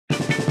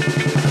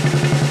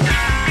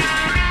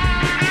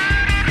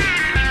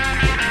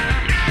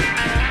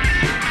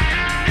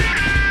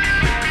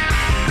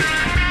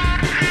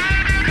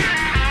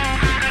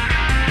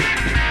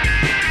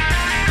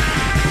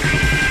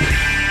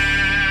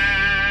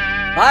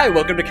Hi,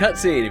 welcome to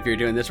Cutscene. If you're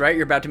doing this right,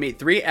 you're about to meet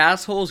three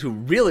assholes who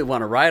really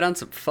want to ride on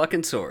some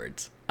fucking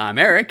swords. I'm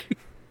Eric.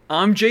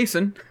 I'm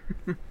Jason.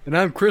 And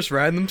I'm Chris,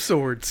 riding them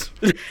swords.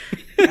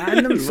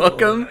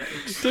 Welcome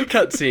to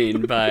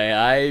Cutscene by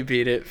I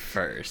Beat It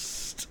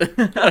First.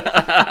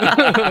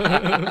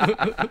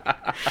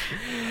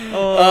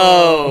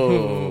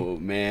 Oh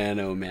man,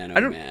 oh man,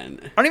 oh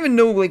man. I don't even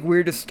know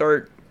where to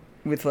start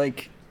with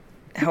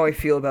how I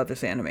feel about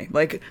this anime.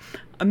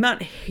 I'm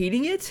not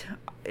hating it.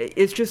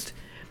 It's just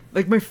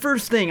my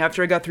first thing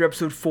after I got through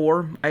episode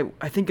 4,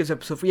 I think it's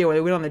episode 4. Yeah, when I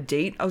went on the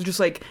date, I was just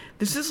like,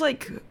 this is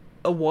like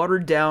a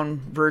watered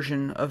down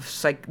version of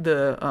Psychic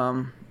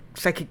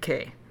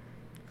K.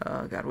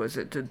 God, was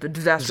it the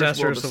Disastrous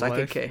World of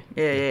Psychic K?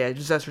 Yeah,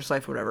 Disastrous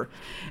Life, whatever.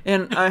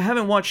 And I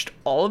haven't watched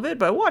all of it,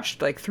 but I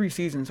watched 3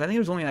 seasons. I think it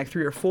was only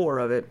 3 or 4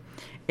 of it.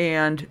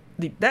 And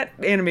that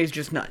anime is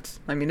just nuts.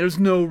 I mean, there's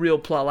no real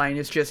plot line.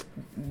 It's just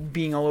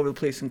being all over the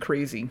place and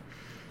crazy.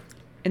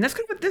 And that's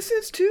kind of what this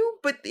is too,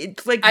 but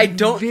it's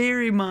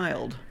very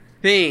mild.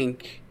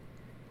 Think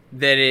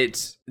that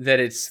it's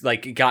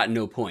got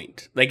no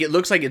point. It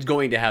looks like it's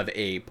going to have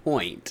a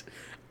point.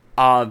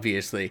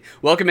 Obviously.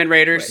 Welcome in,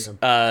 Raiders.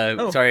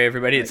 Sorry,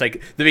 everybody. It's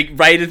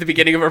right at the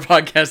beginning of our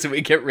podcast that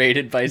we get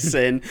raided by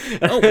Sin.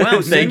 Oh,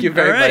 wow. Thank you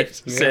very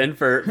much, Sin,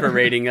 for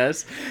raiding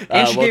us.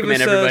 And she welcome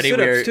gave us, in,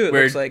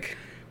 everybody.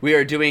 We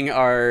are doing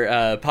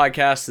our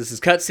podcast. This is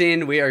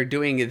Cutscene. We are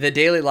doing the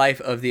daily life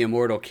of the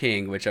Immortal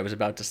King, which I was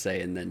about to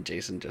say, and then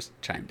Jason just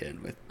chimed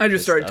in with. I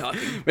just started stuff.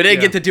 talking. We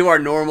didn't get to do our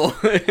normal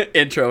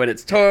intro, and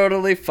it's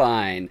totally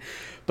fine.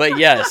 But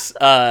yes,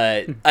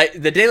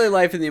 the daily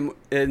life in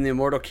the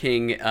Immortal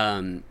King.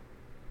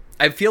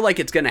 I feel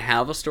like it's going to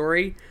have a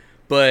story,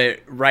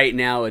 but right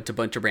now it's a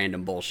bunch of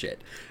random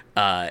bullshit.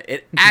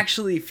 It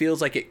actually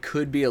feels like it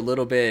could be a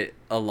little bit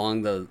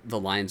along the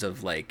lines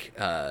of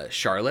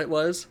Charlotte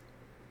was,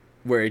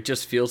 where it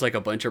just feels like a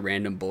bunch of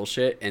random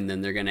bullshit, and then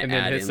they're going to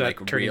add in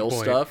real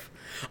stuff.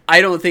 I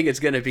don't think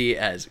it's going to be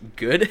as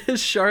good as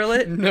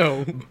Charlotte.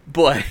 No.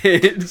 But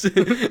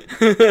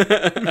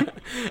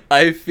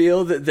I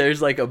feel that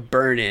there's a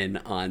burn-in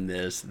on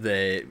this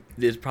that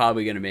is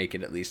probably going to make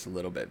it at least a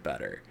little bit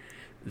better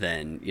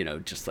than,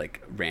 just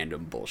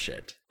random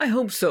bullshit. I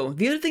hope so.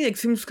 The other thing that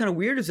seems kind of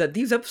weird is that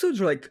these episodes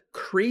are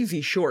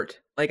crazy short.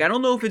 I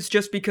don't know if it's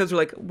just because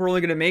we're only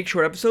going to make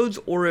short episodes,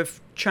 or if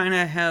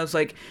China has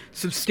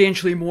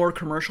substantially more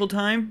commercial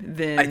time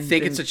than. I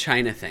think it's a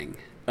China thing.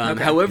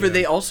 However,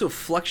 they also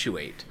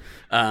fluctuate.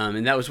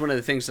 And that was one of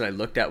the things that I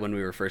looked at when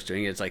we were first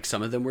doing it. It's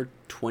some of them were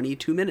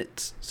 22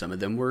 minutes. Some of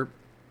them were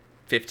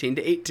 15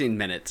 to 18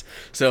 minutes.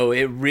 So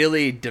it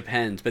really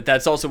depends. But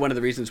that's also one of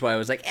the reasons why I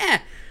was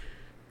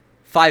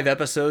 5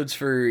 episodes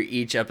for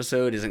each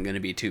episode isn't going to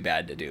be too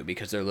bad to do,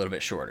 because they're a little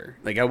bit shorter.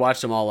 I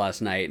watched them all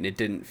last night, and it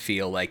didn't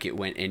feel like it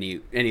went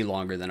any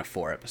longer than a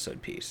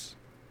 4-episode piece.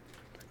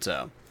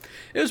 So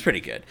it was pretty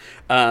good.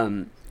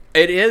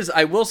 It is.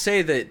 I will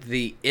say that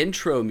the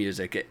intro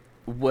music,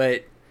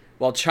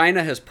 while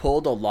China has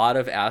pulled a lot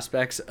of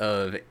aspects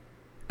of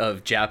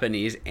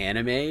Japanese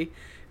anime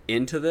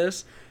into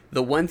this,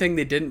 the one thing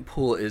they didn't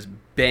pull is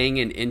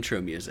banging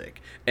intro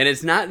music. And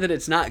it's not that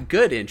it's not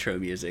good intro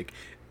music.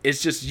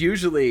 It's just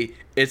usually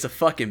it's a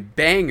fucking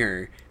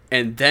banger,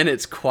 and then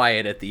it's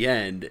quiet at the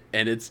end,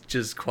 and it's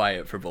just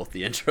quiet for both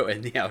the intro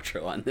and the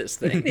outro on this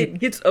thing. It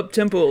gets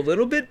up-tempo a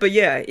little bit, but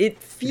yeah,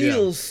 it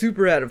feels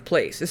super out of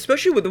place,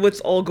 especially with what's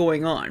all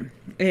going on.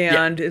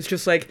 And it's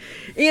just and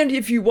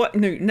if you watch,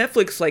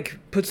 Netflix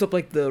puts up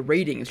the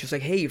rating, it's just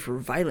hey, for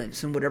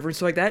violence and whatever and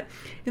stuff like that.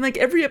 And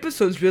every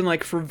episode's been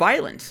for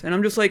violence, and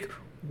I'm just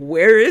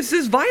where is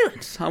this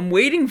violence? I'm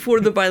waiting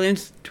for the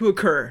violence to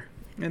occur.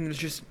 And there's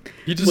just...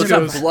 it's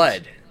not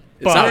blood.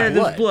 It's not blood.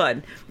 There's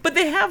blood. But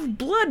they have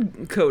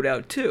blood code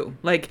out, too.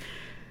 I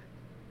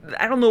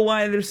don't know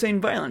why they're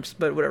saying violence,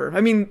 but whatever. I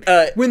mean,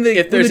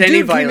 if there's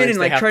any violence,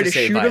 they have tried to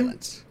say shoot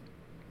violence. Him,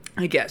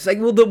 I guess. The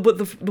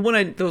one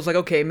that was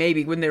okay,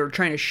 maybe, when they were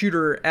trying to shoot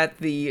her at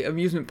the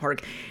amusement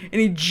park,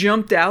 and he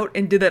jumped out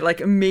and did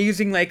that,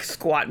 amazing,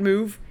 squat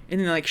move,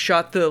 and then,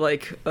 shot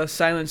the, a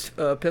silenced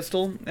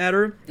pistol at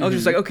her. I was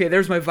just okay,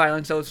 there's my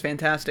violence. That was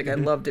fantastic. I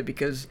loved it,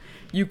 because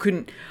you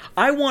couldn't...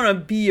 I want to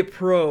be a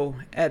pro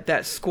at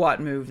that squat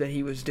move that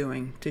he was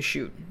doing to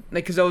shoot.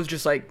 Because I was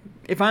just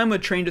if I'm a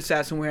trained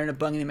assassin wearing a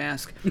bunny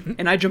mask,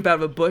 and I jump out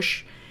of a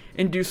bush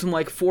and do some,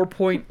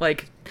 4-point,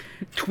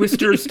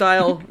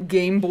 Twister-style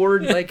game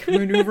board,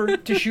 maneuver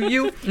to shoot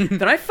you,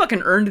 then I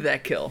fucking earned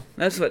that kill.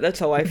 That's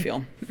how I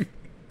feel.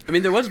 I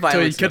mean, there was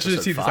violence in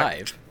episode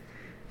 5.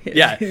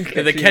 Yeah,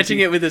 the catching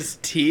it with his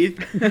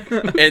teeth,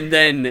 and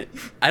then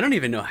I don't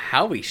even know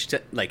how he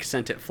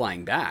sent it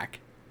flying back.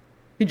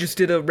 He just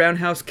did a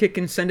roundhouse kick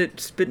and sent it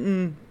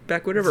spitting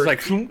back, whatever.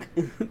 It's and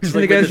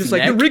the guy's just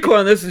the recoil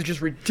on this is just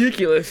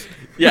ridiculous.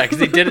 Yeah, because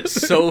he did it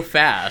so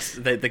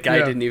fast that the guy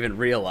didn't even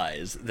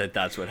realize that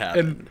that's what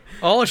happened. And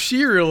all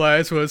she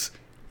realized was,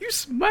 you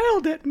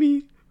smiled at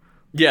me.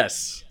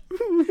 Yes.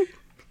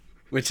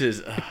 Which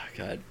is, oh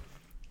god,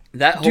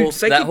 that whole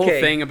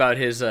thing about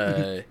his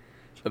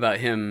about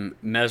him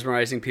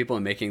mesmerizing people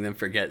and making them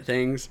forget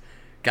things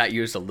got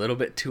used a little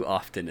bit too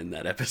often in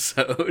that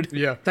episode.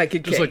 Yeah.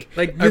 Psychic Just K.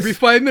 like this, every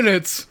 5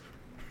 minutes.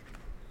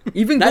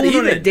 even Not going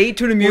on a even. date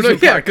to an Well,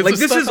 amusement yeah, park. 'cause Like,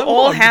 it's this not has that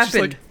all long. It's just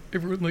happened. like,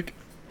 everyone like,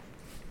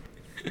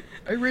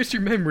 I erased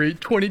your memory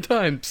 20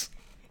 times.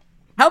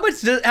 How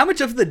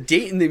much of the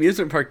date in the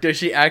amusement park does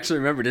she actually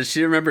remember? Does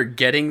she remember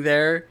getting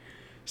there,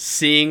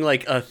 seeing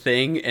like a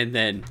thing, and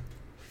then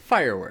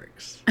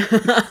fireworks?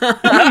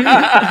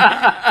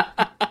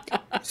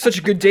 Such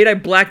a good date, I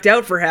blacked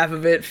out for half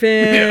of it.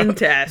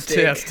 Fantastic.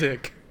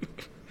 Fantastic.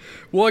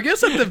 Well, I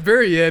guess at the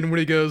very end when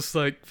he goes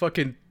like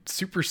fucking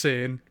Super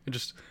Saiyan and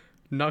just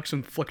knocks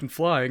him fucking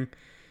flying,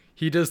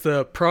 he does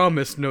the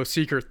promise no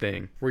secret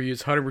thing where he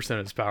uses 100%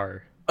 of his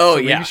power. Oh, So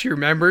yeah. maybe she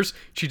remembers,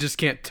 she just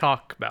can't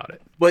talk about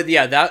it. But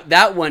yeah,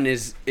 that one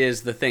is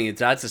the thing.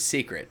 That's a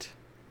secret.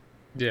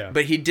 Yeah.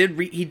 But he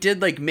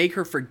did like make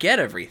her forget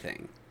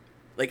everything.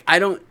 Like I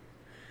don't.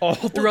 all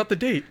throughout the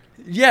date.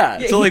 Yeah.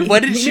 So like,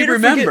 what did he she made her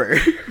remember?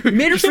 He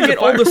made her Just like forget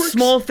the all the fireworks?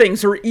 small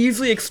things that were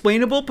easily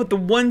explainable, but the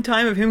one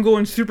time of him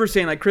going Super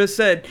Saiyan, like Chris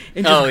said,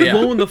 and just Oh, yeah.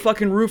 blowing the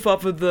fucking roof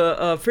off of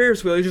the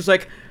Ferris wheel, he's just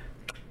like,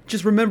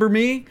 just remember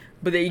me,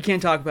 but you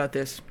can't talk about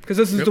this. Because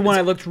this is Yep, the one I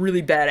it's- looked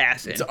really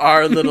badass in. It's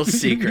our little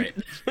secret.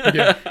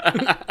 Yeah.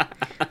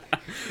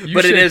 You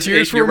But it shed is-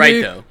 tears you're for right,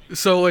 me, though.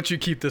 So I'll let you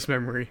keep this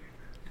memory.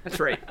 That's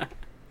right.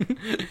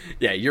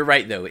 Yeah, you're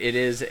right though. It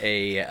is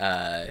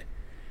a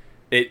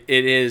it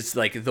is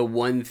like the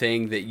one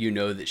thing that you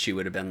know that she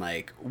would have been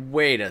like,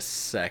 wait a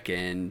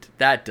second,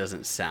 that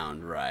doesn't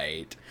sound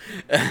right.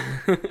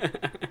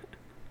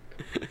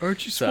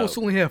 Aren't you So- supposed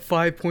to only have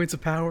 5 points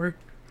of power?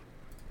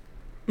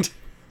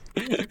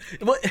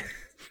 What?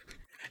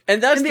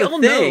 And that's And they the all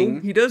know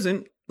thing. he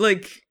doesn't.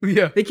 Like,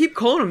 Yeah. they keep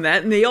calling him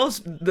that, and they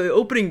also, the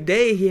opening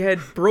day, he had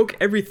broke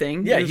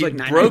everything. Yeah, It was he like,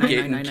 "Nine, broke nine, it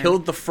nine, and nine, nine,"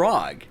 killed the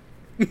frog.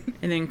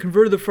 and then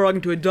converted the frog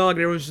into a dog,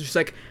 and everyone's just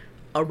like,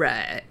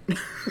 alright.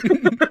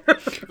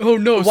 Oh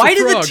no! It's Why a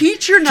did the frog.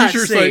 teacher not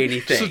Teacher's say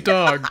It's a anything?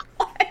 dog.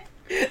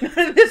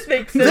 This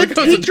makes The sense. There goes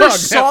a teacher dog now.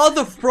 saw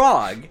the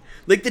frog.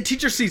 Like the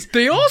teacher sees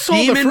They all saw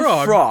the demon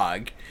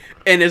frog.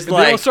 and is And they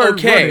all like, started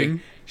okay,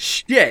 running.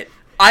 shit,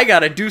 I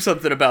gotta do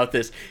something about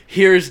this.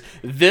 Here's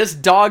this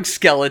dog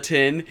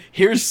skeleton.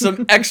 Here's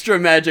some extra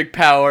magic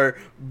power.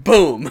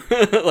 Boom!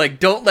 Like,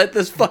 don't let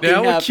this fucking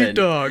Now happen. a cute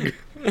dog.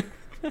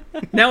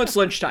 Now it's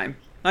lunchtime.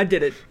 I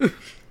did it.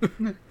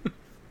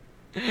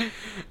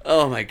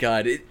 Oh my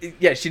god!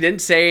 Yeah, she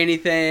didn't say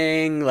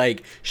anything.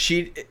 Like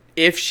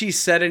if she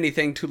said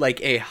anything to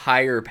like a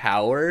higher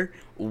power,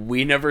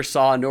 we never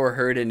saw nor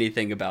heard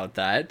anything about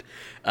that.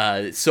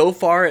 So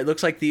far, it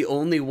looks like the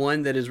only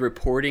one that is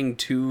reporting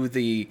to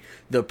the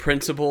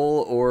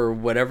principal or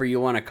whatever you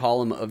want to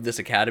call him of this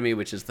academy,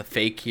 which is the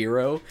fake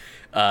hero,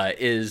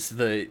 is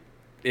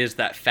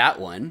that fat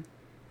one.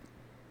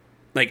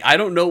 Like, I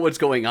don't know what's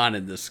going on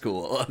in this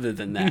school other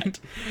than that.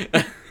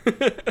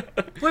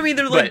 Well, I mean,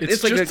 they're like,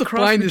 It's like just a to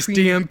cross find this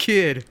between- damn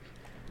kid.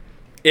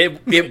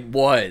 It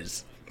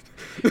was.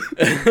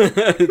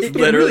 It's It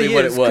literally really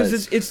what is, it was.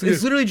 'cause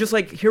it's literally just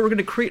like, here we're going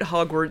to create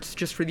Hogwarts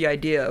just for the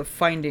idea of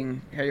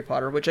finding Harry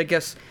Potter, which I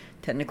guess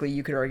technically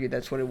you could argue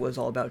that's what it was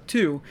all about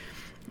too.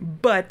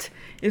 But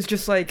it's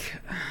just like,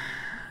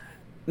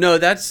 No,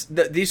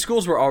 these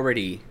schools were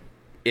already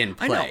in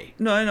play.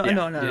 I know. I know.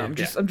 Yeah,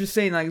 I'm just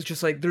saying, like, it's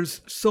just like there's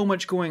so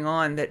much going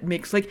on that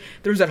makes, like,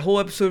 there's that whole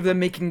episode of them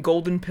making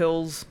golden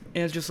pills,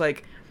 and it's just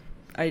like,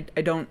 I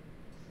don't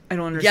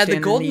understand. Yeah, the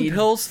golden need.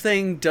 pills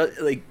thing.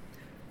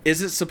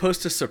 Is it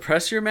supposed to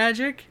suppress your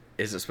magic?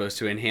 Is it supposed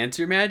to enhance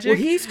your magic? Well,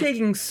 he's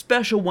taking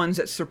special ones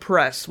that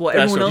suppress, while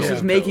everyone else Special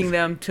is pills. making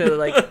them to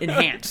like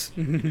enhance.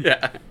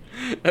 Yeah.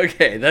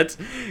 Okay, that's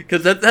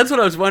because that's what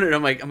I was wondering.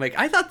 I'm like,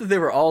 I thought that they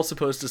were all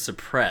supposed to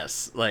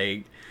suppress,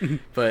 like,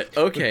 but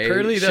okay.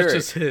 Apparently sure. that's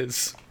just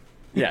his.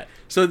 Yeah.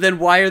 So then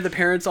why are the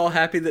parents all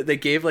happy that they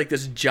gave like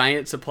this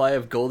giant supply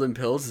of golden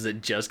pills? Is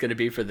it just going to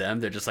be for them?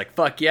 They're just like,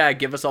 fuck yeah,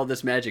 give us all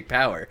this magic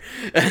power.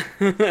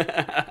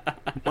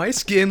 My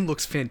skin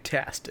looks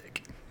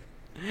fantastic.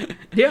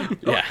 Yeah,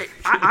 Yeah.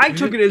 I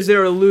took it as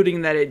they're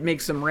alluding that it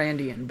makes them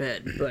randy in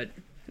bed, but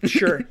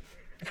sure.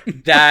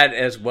 That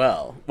as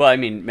well. Well, I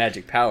mean,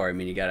 magic power. I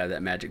mean, you got to have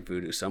that magic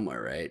voodoo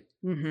somewhere, right?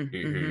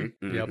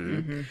 Yep.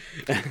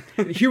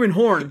 Human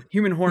horn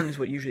is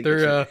what usually.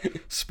 Gets They're you.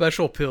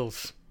 special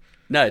pills.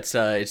 No,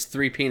 it's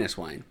 3 penis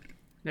wine.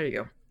 There you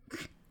go.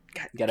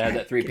 Gotta have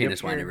that 3 Get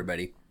penis up wine, here.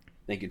 everybody.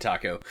 Thank you,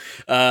 Taco.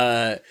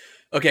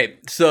 Okay,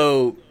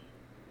 so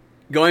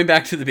going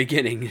back to the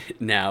beginning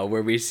now,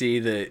 where we see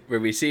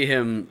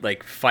him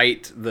like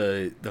fight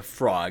the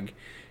frog,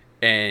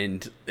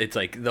 and it's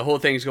like the whole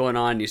thing's going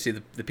on. You see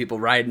the people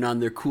riding on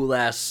their cool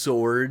ass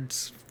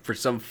swords for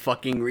some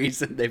fucking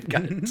reason. They've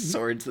got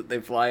swords that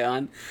they fly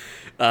on,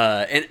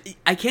 and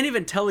I can't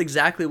even tell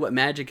exactly what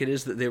magic it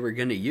is that they were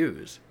gonna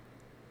use.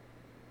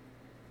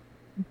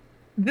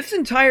 This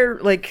entire,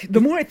 like, the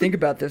more I think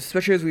about this,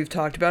 especially as we've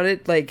talked about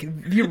it, like,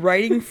 the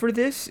writing for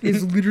this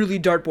is literally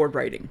dartboard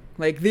writing.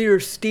 Like, they are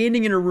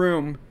standing in a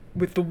room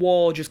with the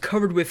wall just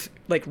covered with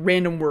like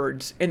random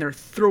words, and they're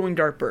throwing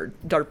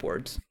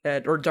dartboards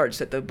or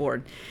darts at the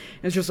board.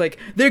 And it's just like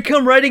they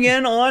come riding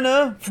in on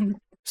a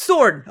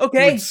sword.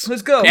 Okay,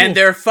 let's go. And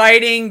they're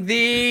fighting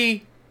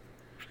the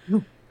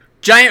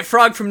giant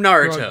frog from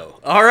Naruto.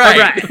 All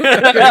right.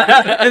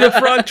 And the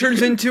frog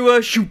turns into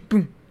a shoot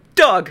boom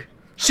dog.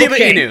 Shiba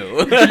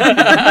Inu.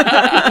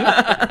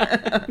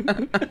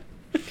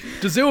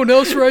 Does anyone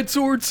else ride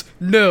swords?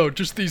 No,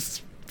 just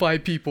these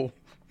 5 people.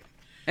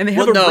 And they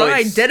have a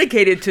ride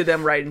dedicated to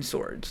them riding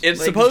swords. It's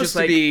like, supposed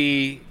to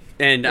be,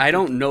 and I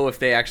don't know if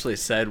they actually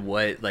said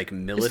what like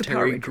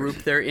military group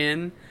they're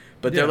in,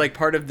 but they're like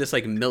part of this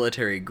like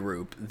military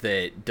group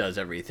that does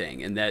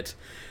everything, and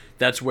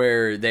that's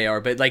where they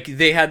are. But like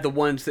they had the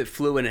ones that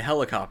flew in a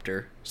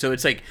helicopter, so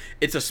it's like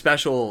it's a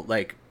special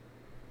like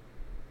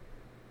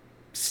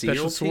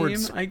SEAL team,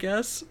 I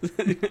guess.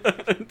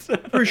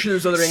 Pretty sure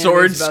there's other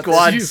Sword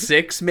Squad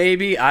 6,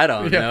 maybe. I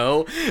don't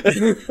know.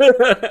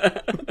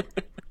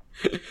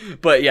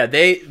 But yeah,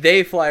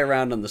 they fly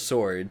around on the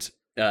swords,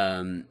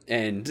 and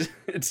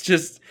it's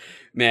just,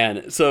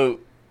 man. So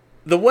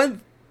all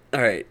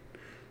right.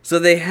 So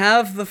they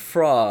have the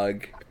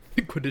frog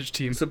Quidditch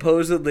team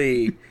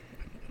supposedly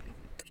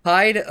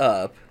tied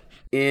up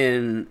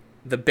in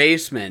the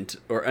basement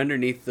or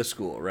underneath the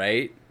school,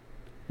 right?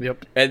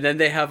 Yep. And then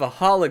they have a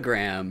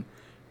hologram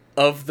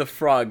of the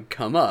frog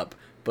come up,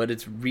 but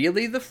it's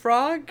really the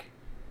frog?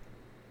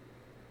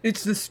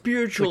 It's the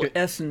spiritual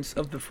essence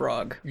of the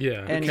frog.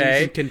 Yeah. And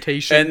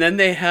incantation. And then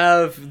they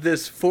have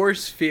this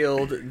force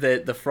field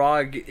that the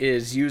frog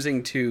is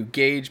using to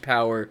gauge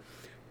power,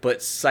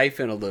 but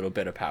siphon a little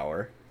bit of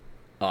power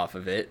off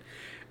of it.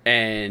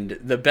 And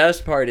the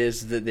best part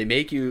is that they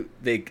make you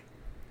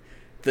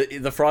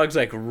the frog's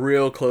like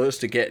real close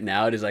to getting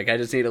out. He's like, I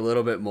just need a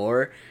little bit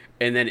more.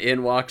 And then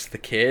in walks the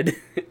kid,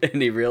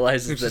 and he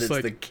realizes that it's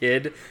like, the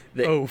kid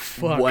that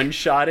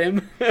one-shot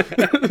him.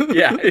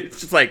 Yeah,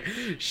 it's just like,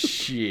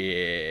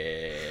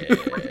 shit.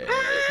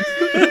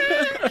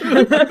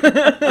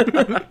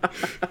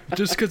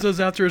 Just because I was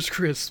after his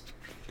crisp.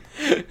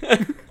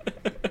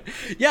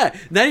 Yeah,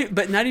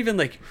 but not even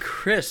like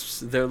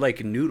crisps. They're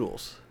like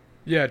noodles.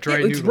 Yeah, dry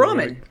noodles. It's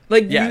ramen.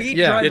 Like you eat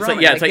dry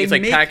ramen. It's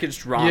like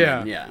packaged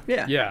ramen.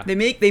 Yeah. They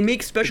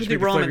make specialty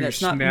ramen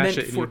that's not meant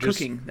for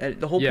cooking.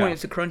 The whole point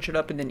is to crunch it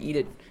up and then eat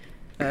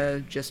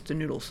it, just the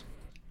noodles.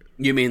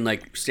 You mean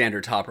like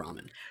standard top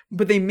ramen?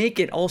 But they make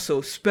it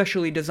also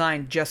specially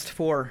designed just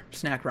for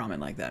snack ramen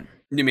like that.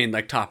 You mean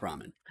like top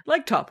ramen?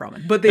 Like top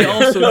ramen, but they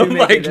also do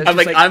make it.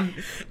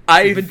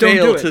 I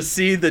fail to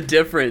see the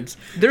difference.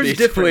 There's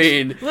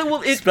between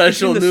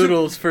special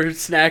noodles for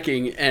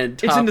snacking and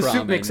top ramen. It's in the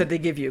soup mix that they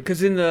give you,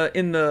 because in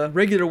the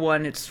regular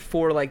one it's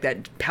for like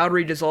that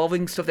powdery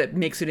dissolving stuff that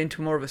makes it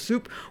into more of a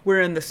soup. Where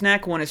in the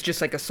snack one it's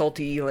just like a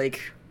salty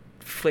like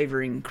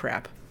flavoring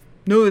crap.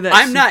 No, that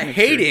I'm not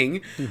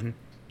hating. Mm-hmm.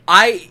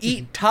 I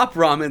eat top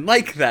ramen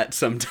like that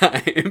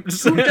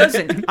sometimes. Who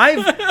doesn't?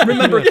 I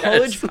remember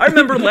college. I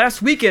remember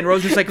last weekend where I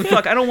was just like,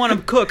 fuck, I don't want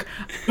to cook.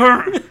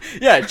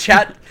 Yeah,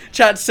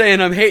 chat's saying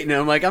I'm hating.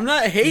 I'm like, I'm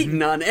not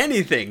hating on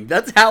anything.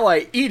 That's how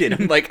I eat it.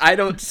 I'm like, I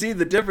don't see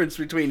the difference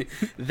between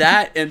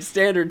that and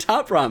standard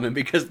top ramen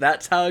because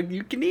that's how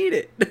you can eat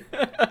it.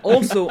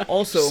 Also,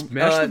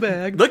 smash the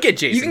bag. Look at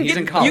Jason. He's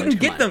in college. You can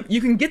get them. You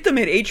can get them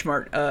at H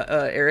Mart,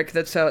 Eric.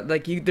 That's how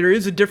there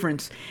is a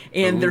difference,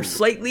 and they're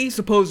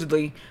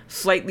supposedly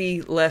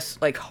slightly less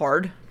like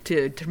hard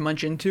to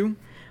munch into.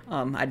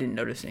 I didn't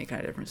notice any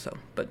kind of difference though,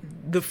 but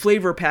the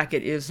flavor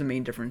packet is the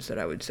main difference that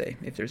I would say,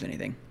 if there's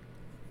anything.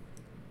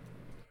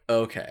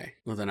 Okay,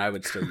 well then I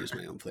would still use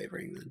my own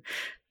flavoring then.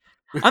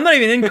 I'm not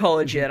even in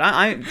college yet.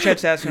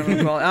 Chet's asking me.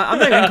 I'm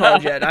not even in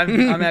college yet.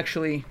 I'm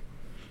actually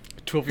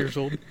 12 years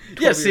old.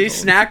 Yeah, see,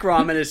 snack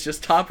ramen is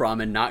just top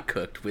ramen, not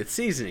cooked with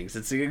seasonings.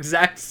 It's the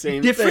exact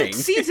same different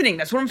thing. Seasoning.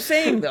 That's what I'm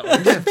saying, though.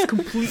 It's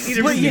completely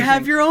different. But you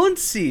have your own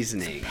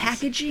seasoning.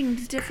 Packaging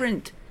is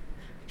different.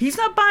 He's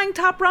not buying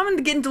top ramen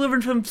to get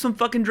delivered from some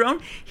fucking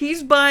drone.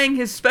 He's buying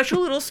his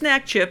special little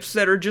snack chips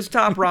that are just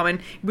top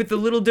ramen with the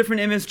little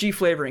different MSG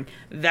flavoring.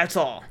 That's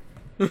all.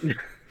 I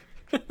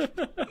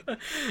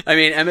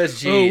mean,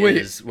 MSG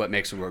is what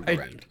makes the world go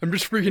round. I'm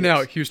just freaking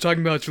out. He was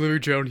talking about Delivery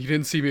Joe. He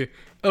didn't see me.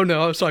 Oh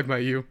no, I was talking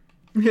about you.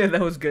 Yeah,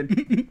 that was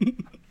good.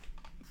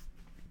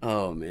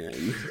 Oh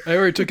man, I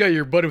already took out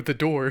your butt with the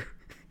door.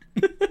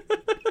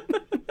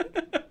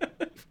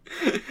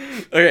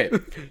 Okay,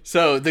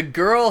 so the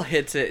girl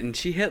hits it, and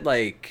she hit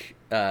like,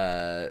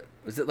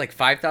 was it like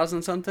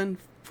 5,000 something?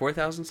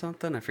 4,000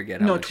 something? I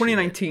forget. No,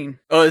 2019.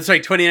 Oh, it's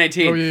like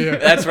 2019. Oh, yeah.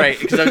 That's right.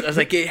 Because I was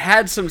like, it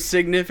had some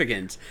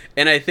significance.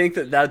 And I think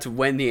that's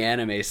when the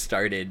anime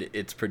started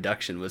its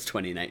production, was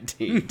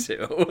 2019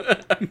 too.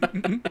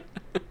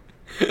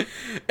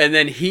 And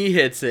then he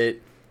hits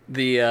it.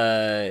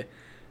 The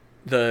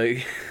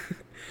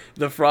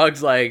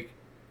frog's like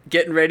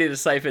getting ready to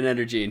siphon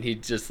energy, and he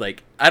just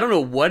like, I don't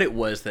know what it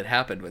was that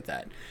happened with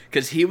that,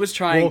 because he was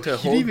trying to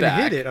hold back. He didn't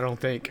even hit it, I don't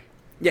think.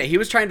 Yeah, he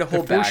was trying to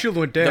hold back. The force shield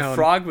went down. The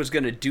frog was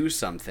going to do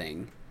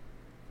something,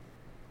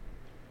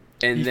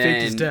 and he then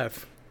faked his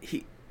death.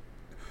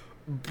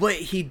 but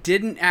he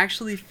didn't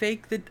actually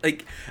fake the,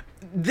 like,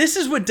 this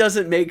is what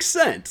doesn't make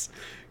sense.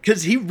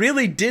 Because he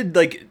really did,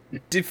 like,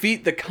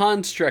 defeat the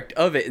construct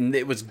of it, and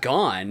it was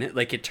gone.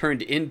 Like, it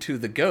turned into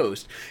the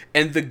ghost.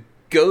 And the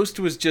ghost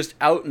was just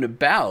out and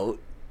about.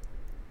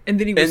 And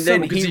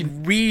then he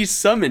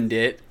re-summoned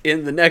it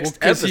in the next episode.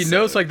 Because he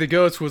knows, like, the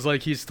ghost was,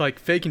 like, he's, like,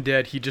 faking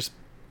dead. He just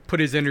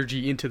put his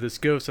energy into this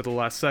ghost at the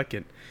last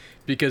second.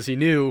 Because he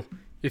knew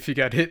if he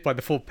got hit by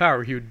the full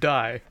power, he would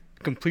die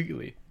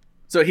completely.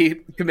 So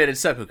he committed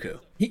seppuku.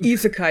 He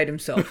isekai'd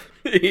himself.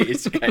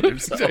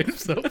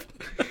 himself.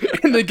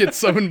 And then gets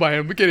summoned by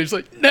him again. He's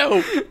like,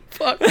 no,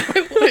 fuck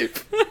my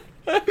life.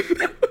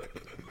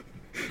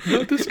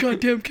 Not this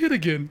goddamn kid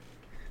again.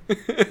 And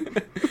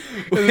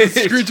the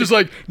screen's just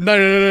like, no.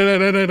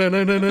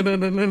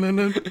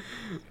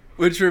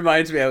 Which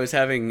reminds me, I was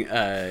having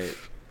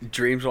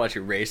dreams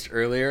watching Raced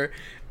earlier,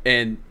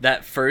 and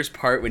that first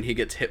part when he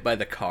gets hit by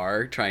the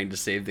car trying to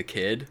save the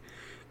kid.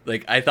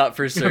 Like, I thought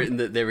for certain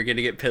that they were going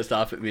to get pissed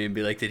off at me and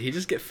be like, did he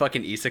just get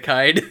fucking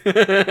isekai'd?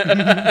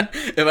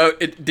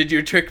 Did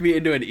you trick me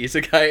into an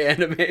isekai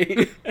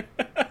anime?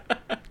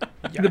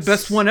 Yes. The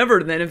best one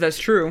ever, then, if that's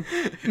true.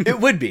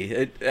 It would be.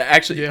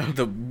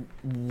 The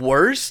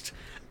worst?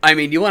 I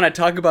mean, you want to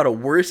talk about a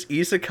worse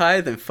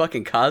isekai than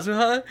fucking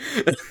Kazuha?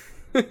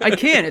 I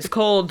can. It's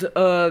called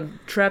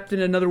Trapped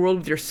in Another World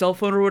with Your Cell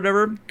Phone or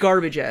whatever.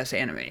 Garbage-ass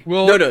anime.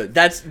 Well, no,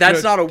 that's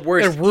not a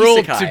worse isekai. A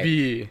world to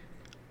be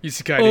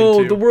isekai'd into.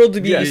 Oh, the world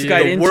to be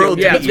isekai'd into. World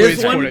yeah, to be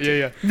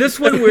this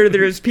one where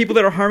there's people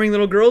that are harming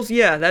little girls.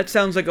 Yeah, that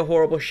sounds like a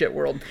horrible shit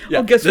world. Yeah,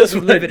 well, guess what?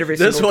 We live it every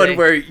single day. This one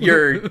where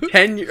you're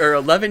 10 or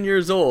 11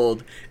 years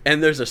old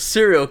and there's a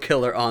serial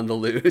killer on the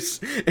loose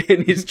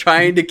and he's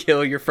trying to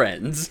kill your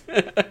friends.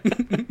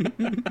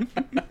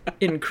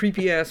 In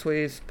creepy ass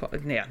ways.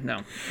 Yeah,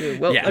 no.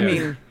 Well, yeah. I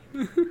mean,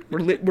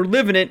 we're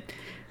living it.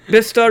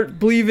 Best start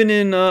believing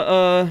in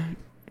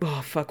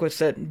oh, fuck, what's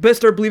that? Best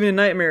start believing in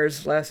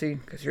nightmares, Lassie,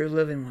 because you're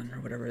living one, or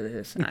whatever it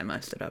is. I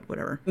messed it up,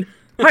 whatever.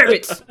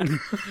 Pirates!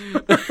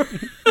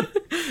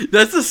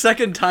 That's the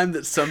second time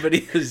that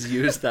somebody has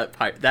used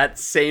that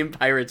same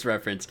Pirates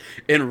reference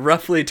in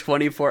roughly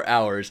 24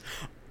 hours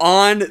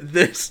on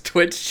this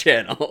Twitch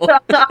channel.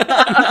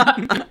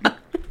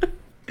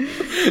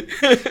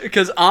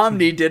 Because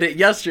Omni did it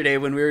yesterday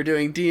when we were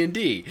doing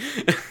D&D.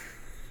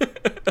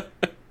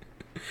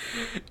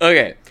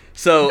 Okay.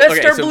 Let's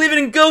start believing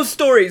in ghost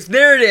stories.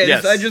 There it is.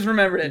 Yes. I just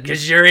remembered it.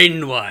 Because you're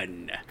in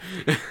one.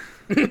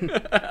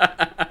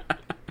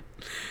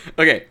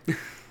 Okay.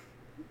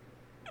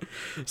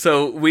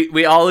 So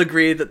we all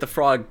agree that the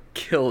frog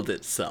killed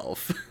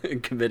itself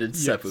and committed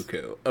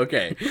seppuku.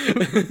 Okay.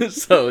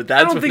 So that's what happened.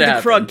 I don't think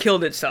the frog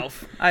killed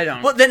itself. I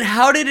don't. Well, then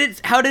how did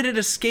it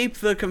escape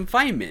the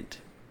confinement?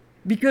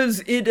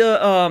 Because it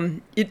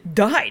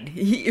died.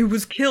 It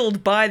was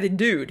killed by the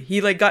dude. He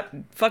got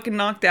fucking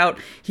knocked out.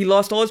 He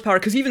lost all his power.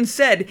 Because he even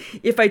said,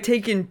 if I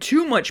take in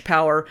too much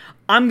power,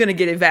 I'm gonna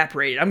get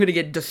evaporated. I'm gonna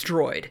get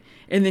destroyed.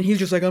 And then he's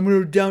just like, I'm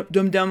gonna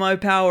dumb down my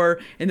power,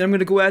 and then I'm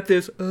gonna go at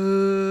this,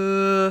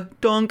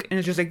 dunk, and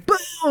it's just like,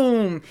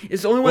 boom.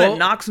 It's the only one that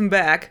knocks him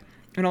back,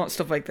 and all that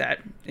stuff like that.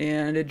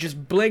 And it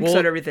just blanks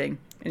out everything,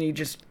 and he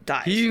just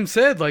dies. He even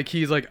said, I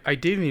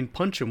didn't even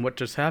punch him. What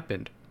just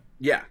happened?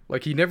 Yeah.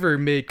 He never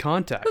made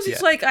contact. Because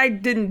it's like, I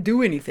didn't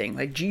do anything.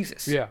 Like,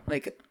 Jesus. Yeah.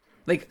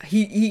 Like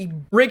he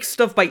breaks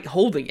stuff by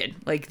holding it.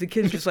 Like, the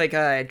kid's just like,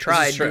 I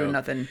tried doing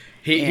nothing.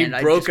 He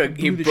broke a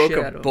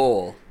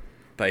bowl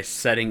by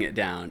setting it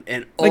down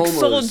and almost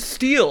solid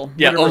steel.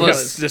 Yeah,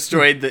 almost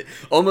destroyed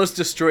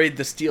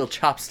the steel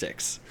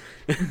chopsticks.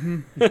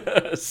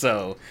 Mm-hmm.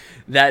 So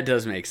that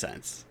does make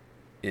sense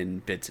in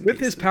bits and pieces.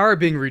 With his power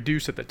being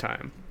reduced at the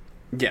time.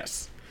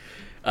 Yes.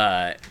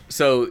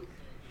 So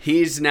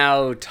he's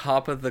now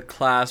top of the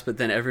class, but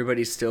then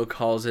everybody still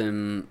calls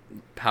him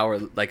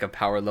a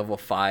power level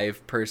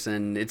 5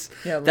 person. That's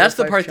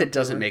the part that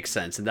doesn't make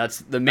sense, and that's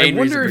the main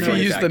reason. I wonder if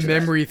he used the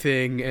memory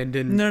thing and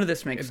then none of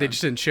this makes sense. They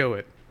just didn't show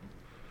it.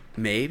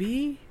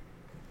 Maybe?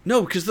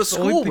 No, because the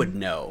school would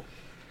know.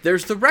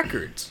 There's the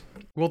records.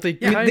 Well, they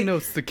kind of know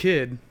it's the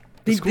kid.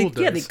 The school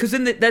does. Yeah, because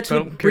then that's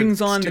what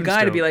brings on the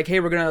guy to be like, hey,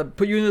 we're going to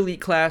put you in the elite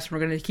class, and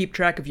we're going to keep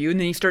track of you. And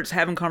then he starts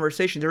having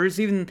conversations. There was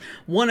even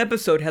one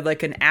episode had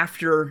an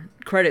after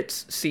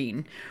credits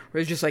scene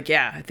where it's just like,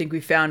 yeah, I think we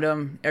found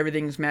him.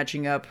 Everything's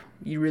matching up.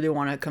 You really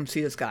want to come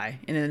see this guy.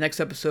 And then the next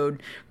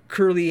episode,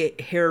 curly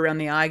hair around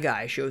the eye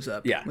guy shows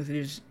up with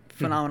his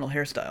phenomenal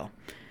hairstyle.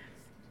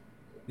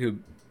 Who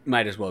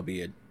might as well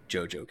be a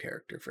JoJo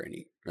character for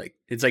any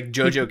it's like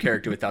JoJo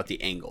character without the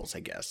angles,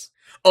 I guess.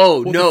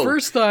 Oh no! The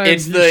first time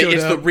it's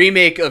the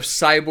remake of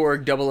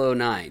Cyborg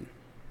 009.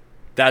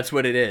 That's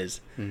what it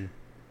is.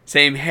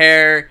 Same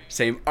hair,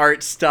 same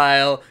art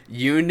style,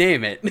 you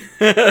name it.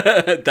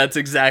 That's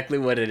exactly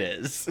what it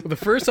is. Well, the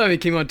first time he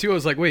came on too, I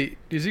was like, wait,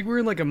 is he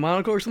wearing a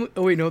monocle or something?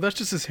 Oh wait, no, that's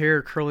just his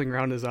hair curling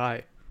around his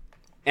eye.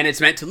 And it's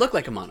meant to look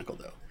like a monocle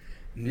though.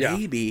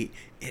 Maybe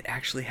it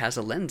actually has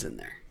a lens in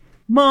there.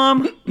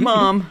 Mom,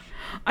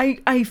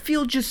 I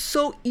feel just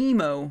so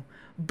emo,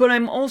 but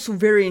I'm also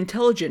very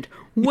intelligent.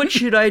 What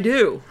should I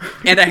do?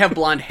 And I have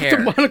blonde hair.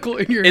 The monocle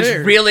in your It's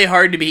hair. really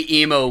hard to be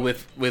emo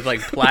with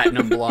like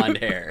platinum blonde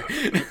hair.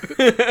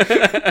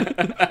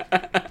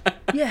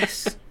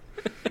 Yes.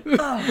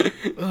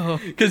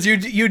 Because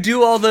you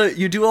do all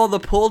the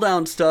pull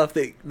down stuff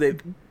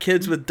that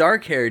kids with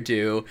dark hair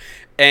do,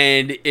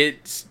 and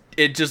it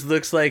just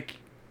looks like,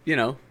 you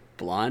know,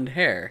 blonde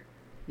hair.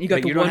 You got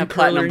Like, the you don't one have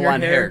curler platinum in your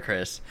blonde hair, hair.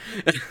 Chris.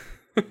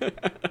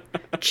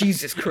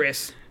 Jesus,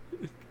 Chris.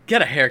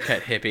 Get a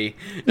haircut, hippie.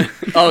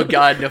 Oh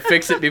God, no!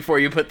 Fix it before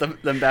you put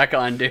them back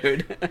on,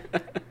 dude.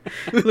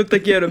 Looked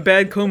like you had a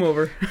bad comb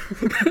over.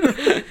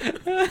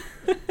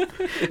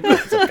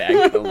 It's a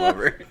bad comb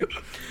over.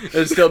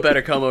 It's still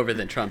better comb over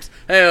than Trump's.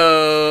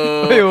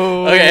 Hey-o.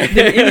 Hey-o.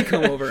 Okay. Any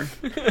comb over.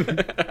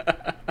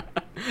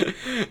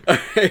 All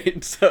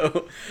right.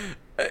 So,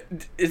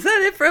 is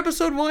that it for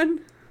episode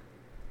 1?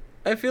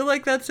 I feel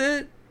like that's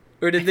it.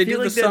 Or did they do feel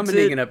the like that's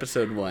summoning it. in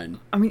episode 1?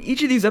 I mean,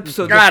 each of these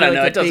episodes, I feel don't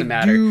know, like it doesn't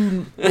matter.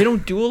 They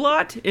don't do a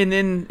lot, and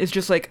then it's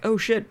just like, oh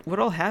shit, what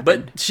all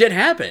happened? But shit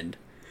happened.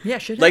 yeah,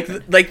 shit Like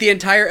happened. like the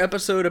entire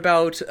episode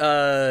about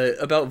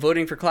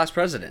voting for class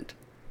president.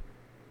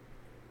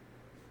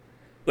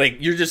 Like,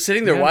 you're just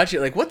sitting there watching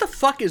it, like, what the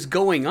fuck is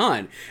going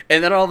on?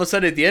 And then all of a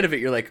sudden at the end of it,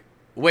 you're like,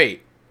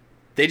 wait,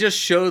 they just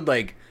showed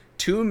like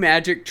 2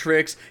 magic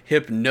tricks,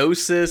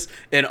 hypnosis,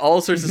 and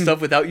all sorts of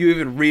stuff without you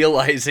even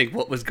realizing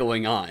what was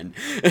going on.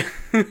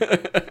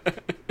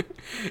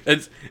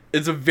 It's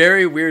a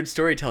very weird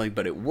storytelling,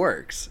 but it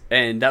works.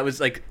 And that was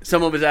like,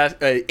 someone was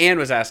Anne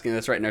was asking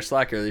this right in our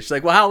Slack earlier. She's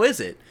like, well, how is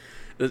it?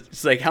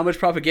 It's like, how much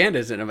propaganda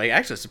is it? And I'm like,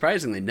 actually,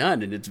 surprisingly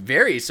none. And it's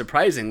very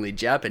surprisingly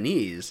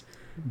Japanese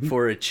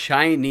for a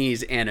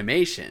Chinese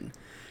animation.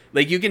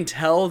 Like, you can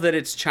tell that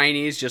it's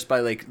Chinese just by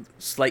like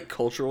slight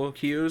cultural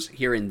cues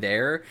here and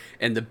there,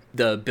 and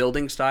the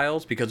building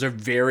styles, because they're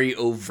very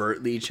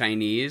overtly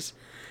Chinese.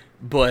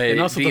 But And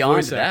also beyond the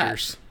voice that,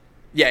 actors.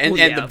 yeah, and,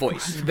 Well, and yeah, the of voice,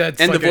 course.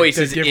 That's and like the voice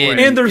a is giveaway. in,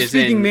 And they're is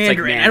speaking in, it's like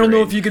Mandarin. I don't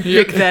know if you can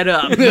pick that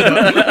up.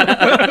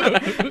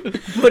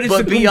 But it's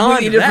But a beyond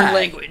completely that- different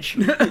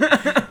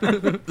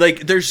language.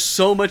 Like, there's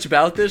so much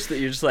about this that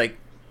you're just like,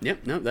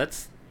 yep, no,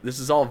 this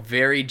is all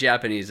very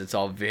Japanese. It's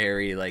all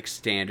very like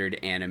standard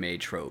anime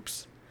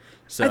tropes.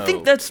 So I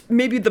think that's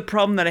maybe the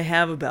problem that I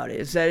have about it,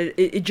 is that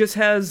it just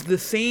has the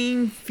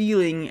same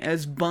feeling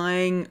as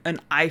buying an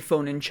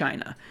iPhone in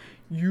China.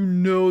 You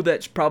know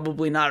that's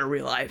probably not a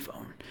real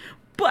iPhone.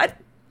 But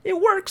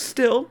it works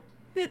still.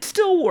 It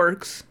still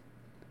works.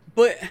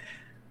 But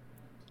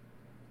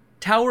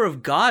Tower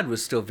of God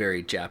was still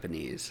very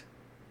Japanese.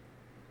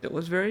 It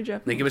was very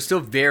Japanese. Like, it was still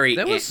very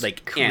That was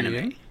Korean.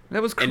 anime.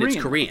 That was Korean. And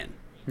it's Korean.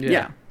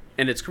 Yeah.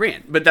 And it's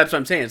Korean. But that's what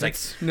I'm saying. It's like,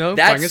 no,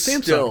 that's buying a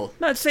Samsung. still...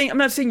 I'm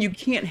not saying you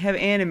can't have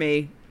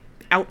anime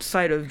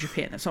outside of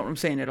Japan. That's not what I'm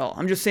saying at all.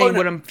 I'm just saying no.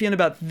 what I'm feeling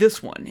about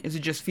this one is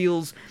it just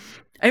feels...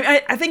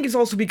 I think it's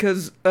also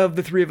because of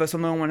the three of us.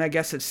 I'm the only one, I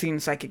guess, that's seen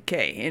Psychic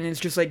K. And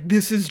it's just like,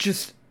 this is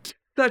just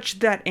such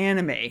that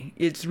anime.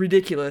 It's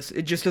ridiculous.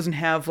 It just doesn't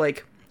have,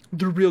 like,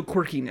 the real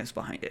quirkiness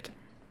behind it.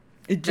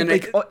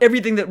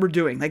 Everything that we're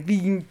doing, like, the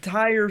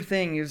entire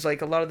thing is,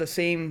 like, a lot of the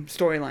same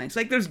storylines.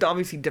 Like, there's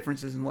obviously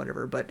differences and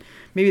whatever, but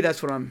maybe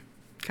that's what I'm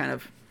kind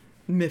of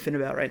miffing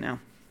about right now.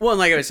 Well, and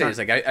like I was saying, it's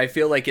like, I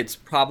feel like it's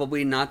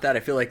probably not that. I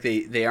feel like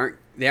they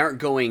aren't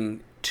going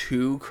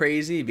too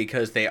crazy,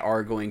 because they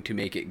are going to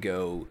make it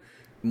go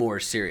more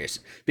serious,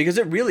 because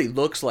it really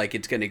looks like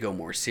it's going to go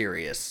more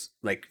serious,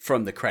 like,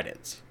 from the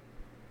credits.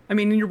 I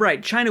mean, you're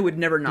right. China would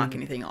never knock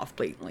anything off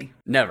blatantly.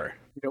 Never.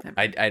 Nope.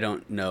 I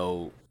don't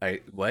know.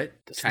 What?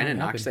 China not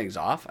knocks happen. things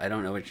off? I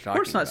don't know what you're talking about.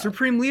 Of course not.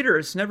 Supreme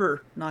leaders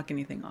never knock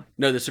anything off.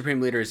 No, the Supreme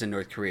Leader is in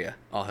North Korea.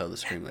 All hail the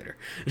Supreme Leader.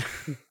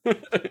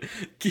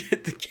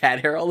 Get the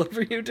cat hair all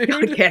over you,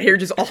 dude. Cat hair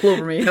just all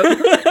over me.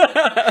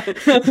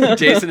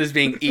 Jason is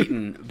being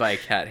eaten by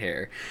cat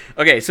hair.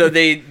 Okay, so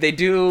they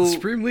do... The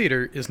Supreme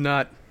Leader is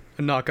not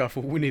a knockoff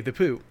of Winnie the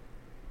Pooh.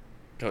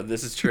 Oh,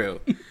 this is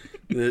true.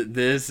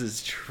 This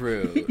is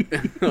true.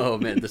 Oh,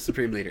 man, the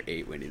Supreme Leader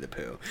ate Winnie the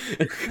Pooh.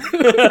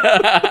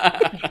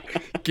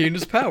 Gained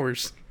his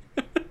powers.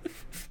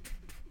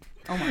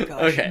 Oh my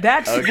gosh. Okay,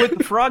 That's okay. what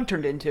the frog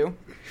turned into.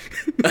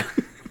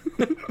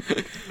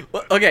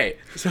 Well, okay,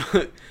 so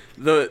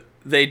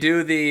they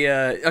do the...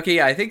 okay,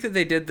 yeah, I think that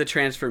they did the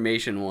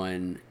transformation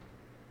one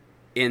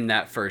in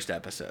that first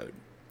episode.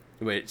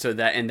 Wait, so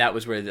that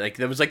was where, like,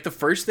 that was like the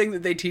first thing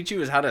that they teach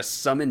you is how to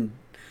summon,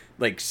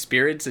 like,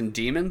 spirits and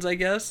demons, I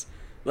guess.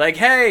 Like,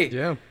 hey,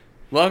 Yeah.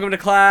 welcome to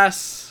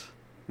class.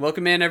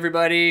 Welcome in,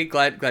 everybody.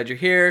 Glad you're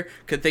here.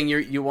 Good thing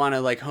you want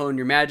to, like, hone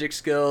your magic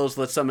skills.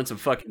 Let's summon some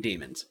fucking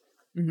demons.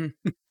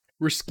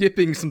 We're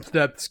skipping some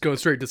steps, going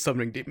straight to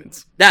summoning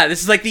demons. Yeah,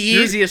 this is like the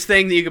easiest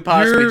thing that you could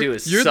possibly you're- do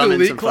is you're the summon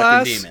elite some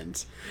class. fucking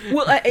demons.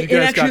 Well, and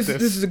guys actually, got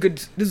this is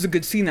a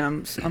good scene. That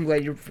I'm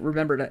glad you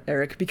remembered it,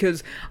 Eric,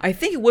 because I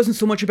think it wasn't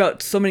so much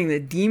about summoning the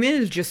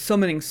demon, it's just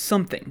summoning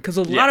something. Because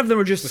a lot of them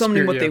were just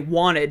summoning what they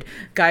wanted.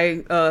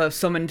 Guy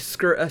summoned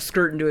a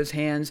skirt into his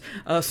hands.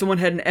 Someone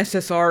had an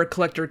SSR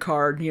collector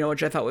card,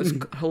 which I thought was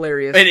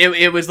hilarious. And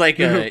it was like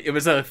it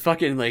was a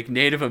fucking like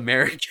Native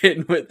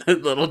American with a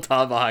little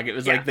tomahawk. It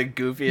was like the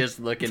goofiest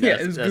looking.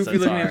 It was goofy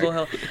looking as all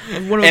hell.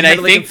 And I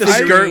think the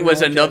skirt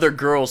was another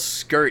girl's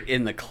skirt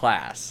in the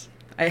class.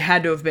 It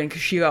had to have been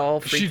because she got all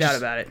freaked out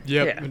about it.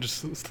 Yep, yeah, and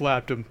just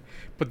slapped him.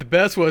 But the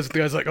best was the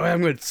guy's like, "Oh,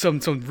 I'm going to summon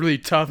something really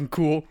tough and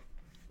cool."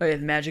 Oh, yeah,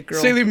 Magic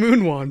Girl. Sailor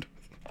Moon wand.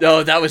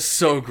 Oh, that was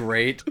so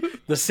great.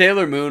 The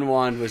Sailor Moon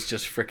wand was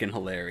just freaking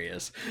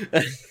hilarious.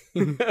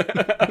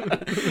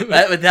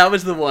 that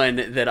was the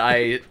one that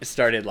I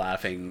started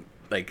laughing.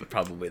 Like,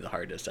 probably the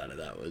hardest out of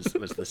that was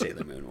the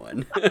Sailor Moon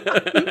one.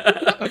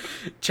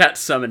 Chat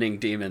summoning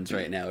demons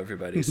right now,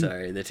 everybody.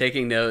 Sorry. They're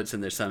taking notes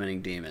and they're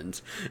summoning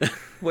demons.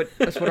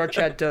 That's what our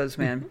chat does,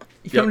 man.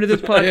 You come to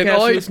this podcast,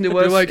 you listen to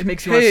us, like, it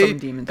makes you want to summon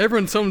demons.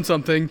 Everyone summoned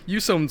something. You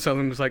summoned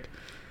something. It was like,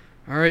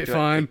 all right,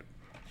 fine.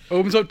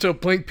 Opens up to a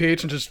blank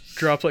page and just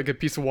drops like a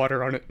piece of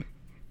water on it.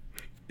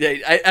 Yeah,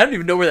 I don't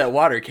even know where that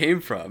water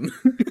came from.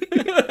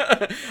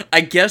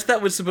 I guess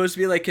that was supposed to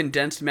be like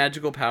condensed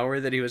magical power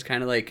that he was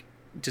kind of like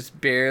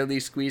just barely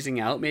squeezing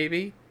out,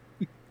 maybe.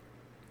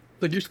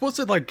 Like, you're supposed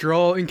to like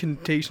draw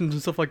incantations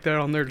and stuff like that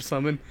on there to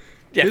summon.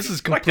 Yeah, this is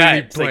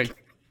completely blank.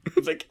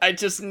 It's like I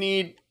just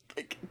need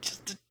like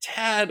just a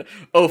tad.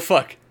 Oh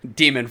fuck,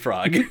 demon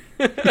frog.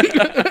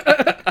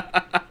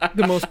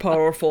 The most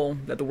powerful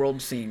that the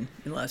world's seen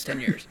in the last 10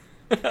 years.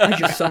 I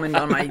just summoned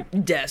on my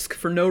desk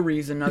for no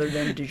reason other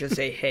than to just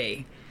say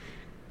hey.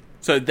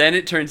 So then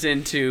it turns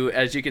into,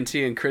 as you can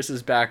see in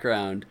Chris's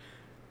background,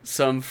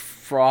 some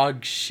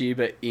frog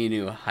Shiba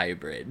Inu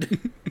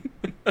hybrid.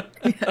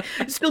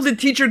 Still the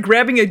teacher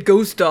grabbing a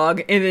ghost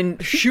dog and then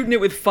shooting it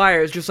with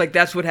fire is just like,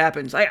 that's what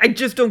happens. I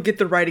just don't get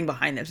the writing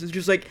behind this. It's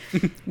just like,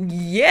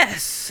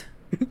 yes.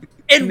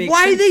 And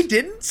why sense. They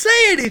didn't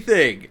say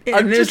anything.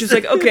 And it's just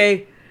like,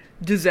 okay,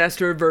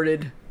 disaster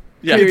averted.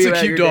 Yeah, it's a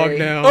cute dog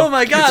now. Oh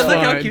my god, look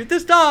how cute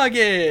this dog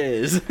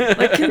is.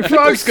 Like, can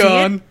frogs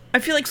gone? I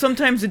feel like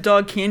sometimes the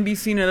dog can be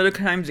seen and other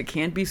times it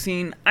can't be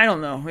seen. I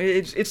don't know.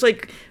 It's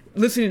like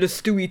listening to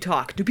Stewie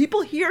talk. Do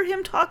people hear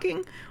him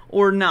talking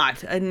or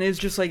not? And it's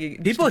just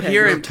like... People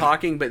hear him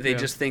talking, but they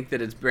just think that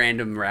it's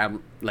random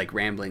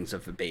ramblings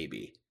of a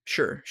baby.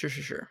 Sure.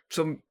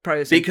 So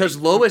probably the same because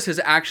thing. Lois has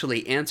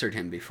actually answered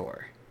him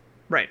before.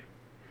 Right.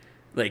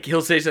 Like,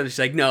 he'll say something, she's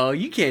like, no,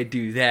 you can't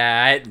do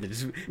that.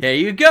 Here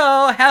you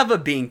go, have a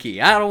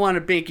binky. I don't want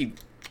a binky.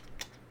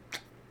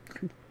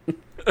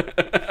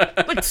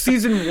 Like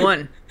season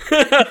 1.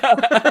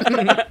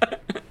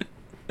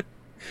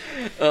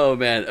 Oh,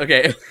 man.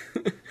 Okay.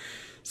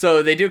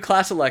 So they do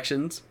class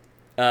elections,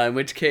 in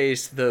which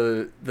case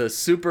the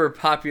super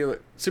popular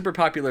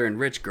and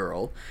rich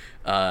girl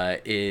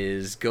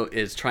is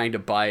trying to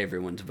buy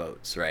everyone's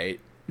votes,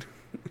 right?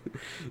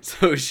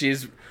 So she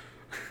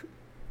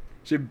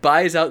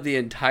buys out the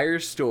entire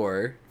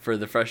store for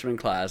the freshman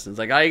class and it's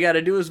like, all you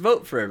gotta do is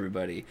vote for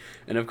everybody.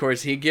 And of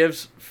course he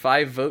gives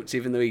 5 votes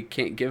even though he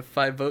can't give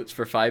 5 votes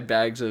for 5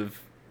 bags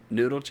of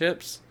noodle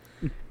chips.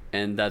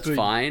 And that's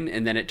fine.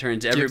 And then it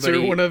turns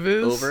everybody one of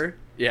his? over.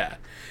 Yeah.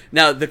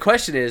 Now the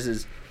question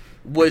is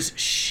was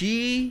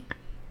she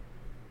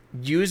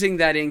using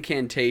that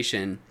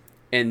incantation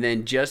and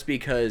then just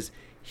because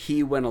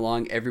he went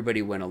along,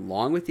 everybody went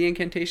along with the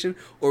incantation?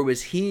 Or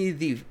was he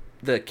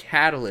the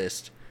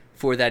catalyst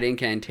for that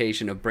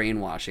incantation of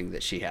brainwashing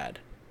that she had?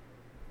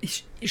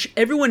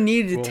 Everyone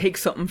needed to take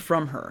something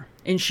from her,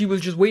 and she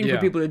was just waiting for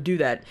people to do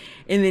that.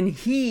 And then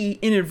he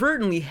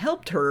inadvertently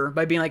helped her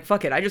by being like,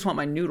 fuck it, I just want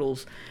my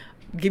noodles.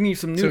 Give me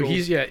some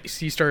noodles. So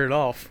he started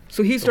off.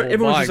 So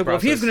everyone's just like, well,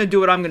 if he's going to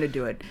do it, I'm going to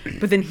do it.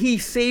 But then he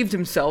saved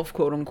himself,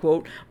 quote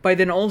unquote, by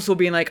then also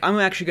being like, I'm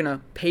actually going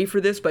to pay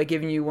for this by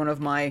giving you one of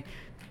my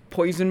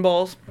poison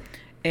balls.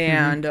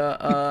 And,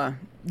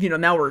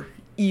 now we're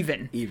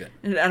even.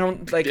 And I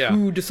don't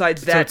who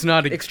decides that. So it's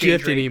not a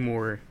gift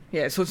anymore.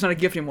 Yeah, so it's not a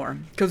gift anymore.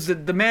 Because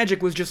the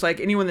magic was just like,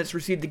 anyone that's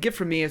received the gift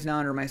from me is now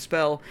under my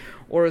spell,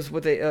 or is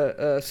what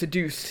they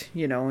seduced,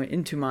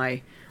 into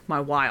my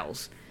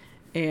wiles.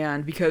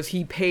 And because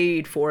he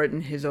paid for it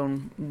in his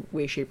own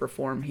way, shape, or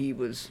form, he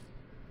was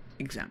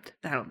exempt.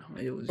 I don't know.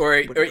 It was or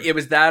it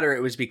was that, or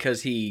it was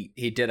because he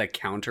did a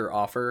counter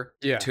offer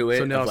to it.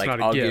 So now of it's not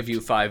a I'll gift. give you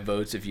 5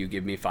 votes if you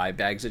give me 5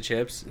 bags of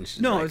chips.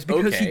 And no, it's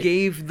because he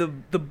gave the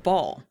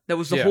ball. That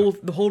was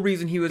the whole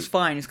reason he was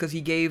fine. Is because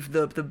he gave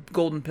the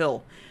golden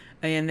pill,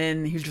 and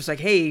then he was just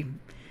like, hey.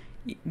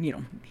 He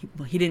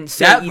didn't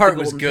say that part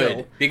was good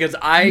pill. Because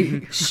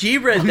she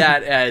read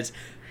that as,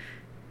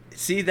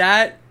 see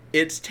that.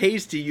 It's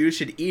tasty. You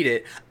should eat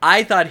it.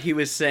 I thought he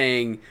was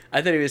saying,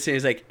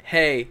 he's like,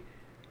 hey,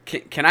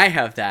 can I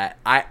have that?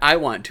 I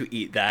want to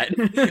eat that.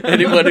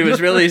 And what he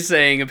was really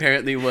saying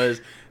apparently was,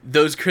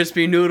 those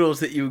crispy noodles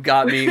that you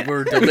got me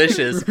were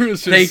delicious.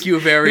 Thank you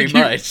very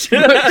much.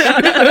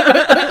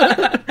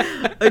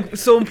 like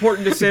so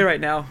important to say right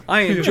now.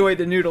 I enjoy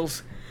the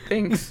noodles.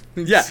 Thanks.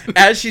 Yeah,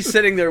 as she's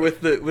sitting there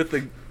with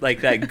the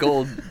like that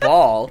gold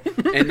ball,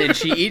 and then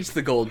she eats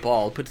the gold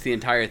ball, puts the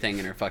entire thing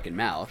in her fucking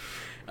mouth,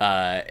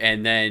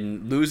 and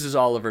then loses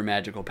all of her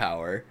magical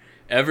power.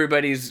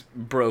 Everybody's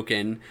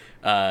broken.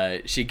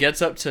 She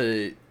gets up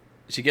to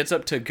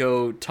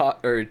go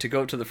talk or to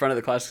go to the front of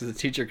the class because the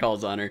teacher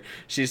calls on her.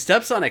 She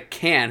steps on a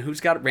can.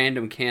 Who's got a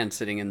random can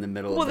sitting in the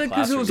middle of the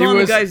classroom? It was on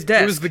the guy's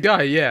desk. It was the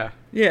guy, yeah.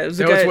 Yeah, it was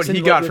the guy. That was what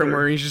he got from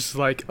her. He's just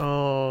like,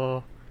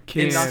 oh,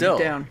 can. He knocked it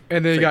down.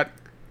 And then he got...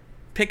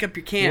 Pick up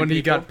your can, When people.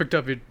 he got picked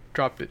up, he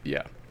dropped it,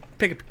 yeah.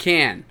 Pick up your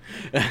can.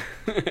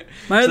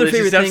 My other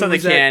favorite she steps thing on the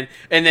was can,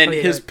 and then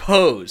yeah. his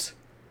pose.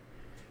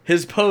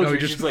 His pose he was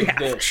just just like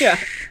this. Yeah.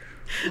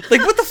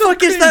 Like, what the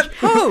fuck is that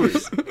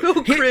pose?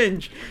 So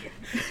cringe.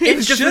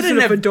 It just shouldn't missing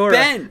a have fedora.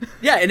 been.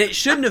 Yeah, and it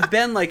shouldn't have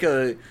been like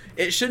a.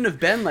 It shouldn't have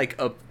been like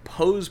a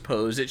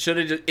pose. It should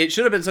have. It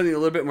should have been something a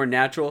little bit more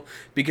natural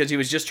because he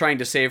was just trying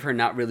to save her,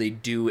 not really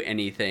do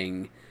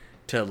anything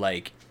to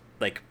like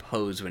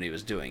pose when he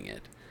was doing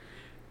it.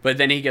 But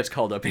then he gets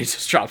called up and he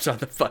just drops on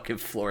the fucking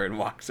floor and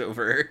walks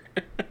over.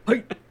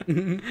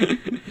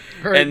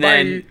 And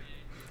then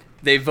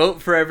they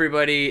vote for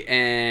everybody,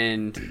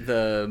 and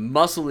the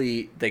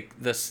muscly, like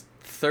the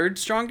third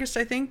strongest,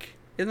 I think,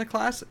 in the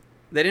class.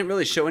 They didn't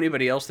really show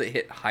anybody else that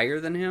hit higher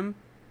than him.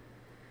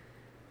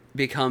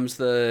 Becomes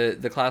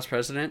the class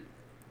president,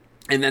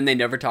 and then they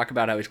never talk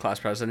about how he's class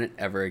president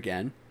ever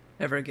again.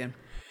 Ever again.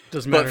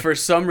 Doesn't matter. But for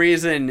some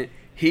reason,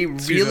 he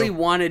really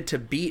wanted to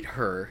beat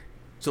her.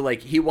 So,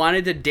 like, he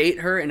wanted to date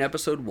her in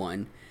episode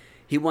 1.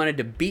 He wanted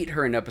to beat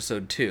her in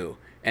episode 2.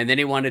 And then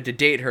he wanted to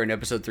date her in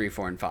episode 3,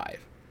 4, and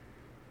 5.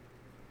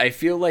 I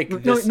feel like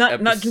this not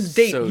just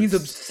date. He's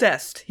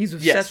obsessed. He's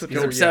obsessed with her.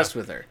 He's obsessed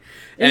with her.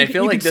 And I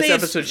feel like this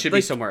episode should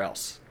be somewhere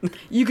else.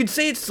 You could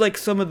say it's like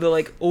some of the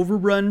like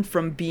overrun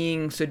from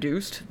being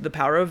seduced, the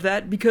power of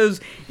that, because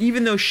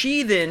even though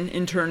she then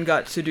in turn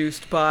got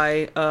seduced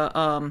by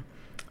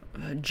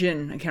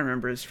Jin, I can't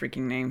remember his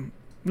freaking name,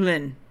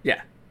 Lin,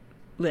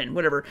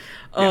 whatever.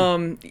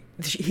 And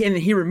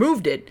he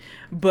removed it,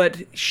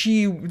 but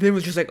she then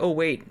was just like, oh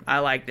wait, I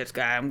like this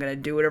guy. I'm gonna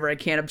do whatever I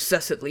can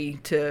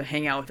obsessively to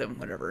hang out with him,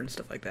 whatever, and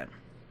stuff like that.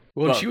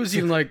 Well, she was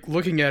even like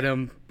looking at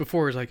him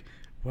before. It's like,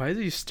 why is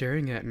he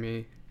staring at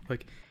me?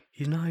 Like,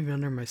 he's not even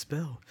under my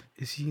spell.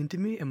 Is he into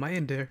me? Am I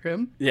into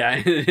him? Yeah,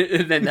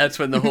 and then that's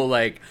when the whole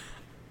like,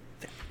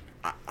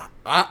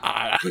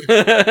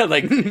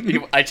 like,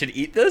 I should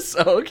eat this?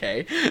 Oh,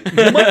 okay.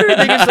 My favorite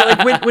thing is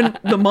that, like, when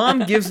the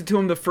mom gives it to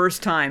him the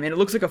first time, and it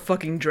looks like a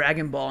fucking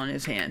Dragon Ball in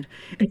his hand,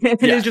 and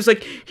it's just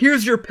like,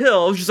 here's your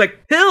pill. It's just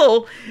like,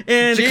 pill,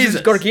 and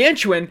it's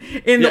gargantuan.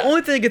 And the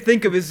only thing I could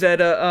think of is that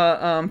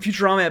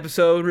Futurama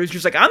episode where he's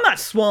just like, I'm not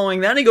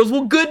swallowing that. And he goes,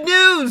 well, good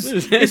news.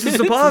 It's a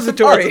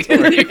suppository.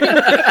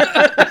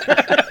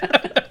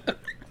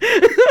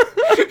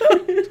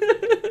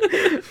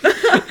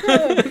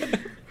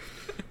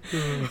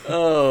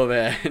 Oh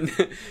man.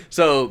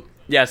 So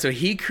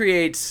he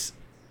creates.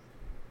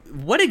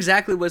 What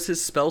exactly was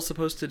his spell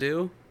supposed to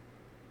do?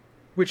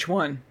 Which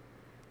one?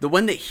 The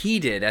one that he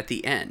did at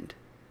the end.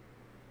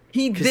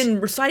 He then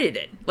recited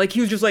it. Like,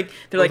 he was just like,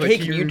 they're like, hey,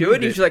 can you do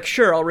it? He's like,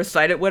 sure, I'll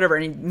recite it, whatever.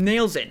 And he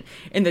nails it.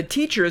 And the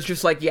teacher is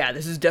just like, yeah,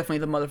 this is definitely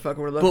the motherfucker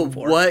we're looking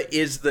for. But what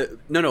is the...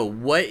 No,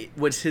 what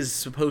was his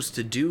supposed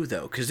to do,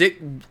 though? Because it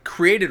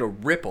created a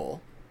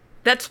ripple.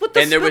 That's what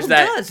the spell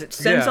does. It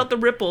sends out the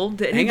ripple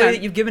to anybody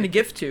that you've given a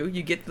gift to.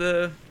 You get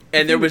the...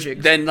 And there was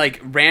then,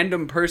 like,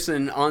 random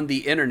person on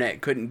the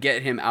internet couldn't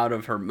get him out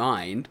of her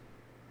mind.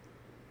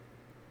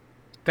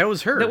 That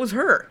was her. That was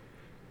her.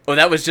 Oh,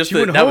 that was just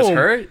that was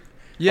her?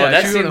 Yeah,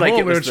 that seemed like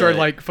it was started,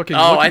 like, fucking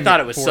I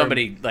thought it was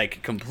somebody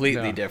like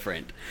completely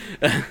different.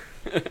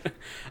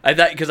 I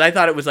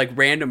thought it was like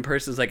random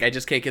persons. Like, I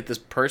just can't get this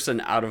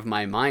person out of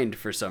my mind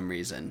for some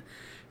reason,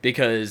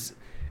 because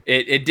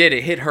it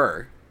hit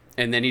her,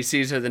 and then he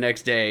sees her the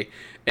next day,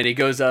 and he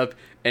goes up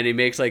and he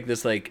makes like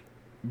this like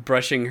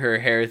brushing her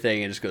hair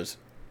thing, and just goes.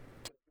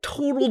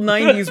 Total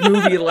 90s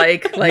movie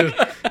like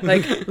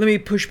let me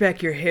push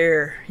back your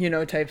hair,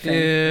 type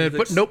thing.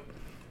 But nope.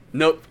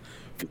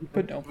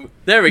 But no.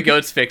 There we go,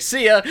 it's fixed.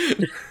 See ya.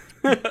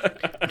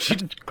 She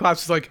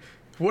claps like,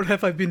 what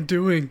have I been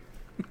doing?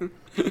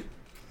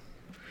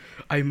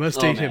 I must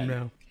date him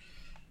now.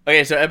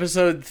 Okay, so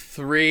episode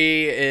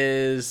 3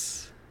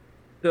 is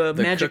the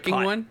magic cooking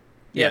pot one?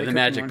 Yeah, the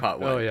magic pot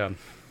one. Oh, yeah.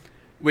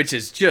 Which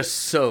is just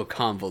so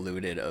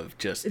convoluted of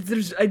just...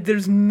 There's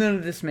none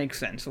of this makes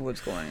sense of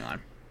what's going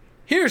on.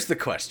 Here's the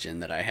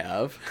question that I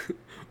have.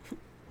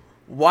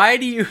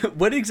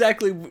 What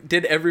exactly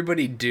did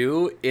everybody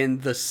do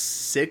in the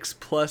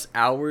 6+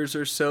 hours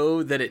or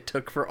so that it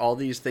took for all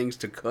these things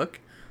to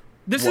cook?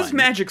 This is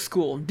magic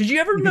school. Did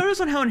you ever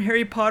notice on how in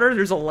Harry Potter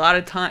there's a lot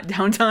of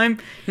downtime?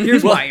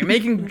 Here's why.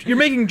 You're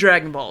making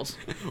Dragon Balls.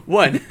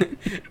 1.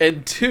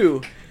 And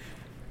 2,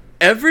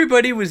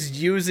 everybody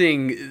was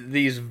using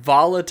these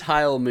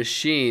volatile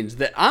machines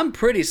that I'm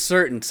pretty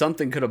certain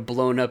something could have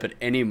blown up at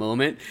any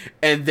moment,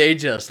 and they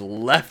just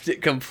left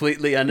it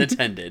completely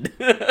unattended.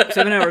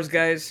 7 hours,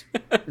 guys.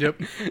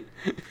 Yep.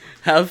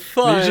 Have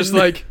fun. It's just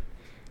like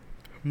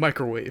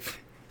microwave.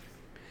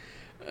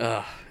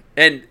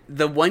 And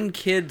the one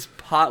kid's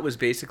pot was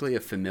basically a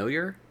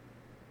familiar.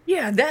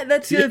 Yeah,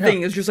 that's the other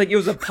thing. It's just like, it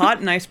was a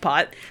pot, nice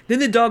pot. Then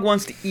the dog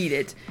wants to eat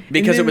it.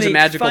 Because it was a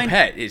magical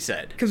pet, he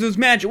said. Because it was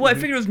magical. Well, I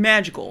figured it was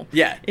magical.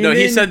 Yeah. And No,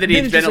 he then- said that then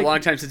it's it's been just a long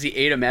like- time since he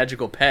ate a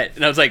magical pet.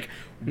 And I was like,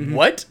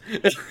 what?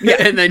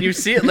 And then you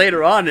see it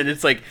later on, and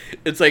it's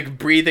like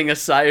breathing a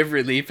sigh of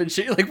relief and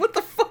shit. You're like, what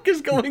the fuck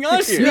is going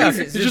on here? Yeah, It's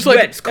it's just just wet,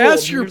 like, it's cold,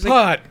 ask and your you're just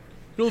like- pot.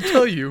 It'll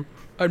tell you.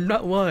 I'm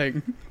not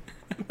lying.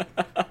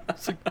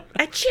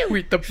 Achoo!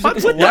 Wait, the What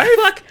pot's the alive?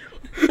 fuck?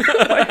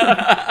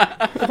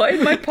 Why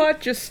did my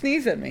pot just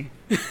sneeze at me?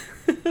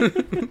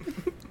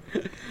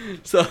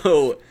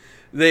 So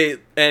they,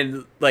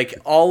 and like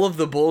all of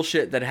the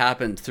bullshit that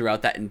happened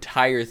throughout that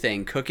entire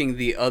thing, cooking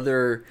the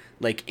other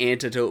like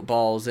antidote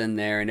balls in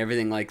there and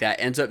everything like that,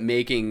 ends up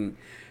making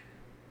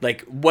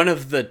like one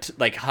of the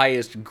like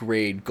highest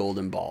grade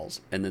golden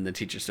balls, and then the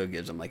teacher still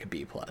gives them like a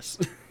B plus.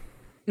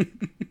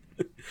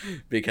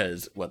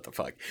 Because what the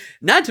fuck?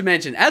 Not to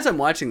mention, as I'm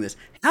watching this,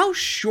 how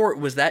short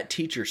was that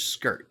teacher's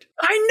skirt?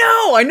 I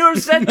know! I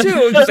noticed that too.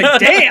 I was just like,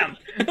 damn!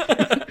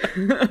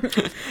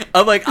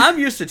 I'm like, I'm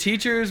used to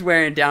teachers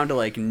wearing down to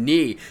like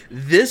knee.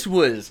 This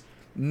was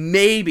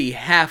maybe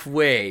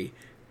halfway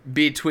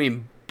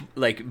between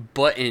like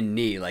butt and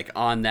knee, like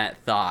on that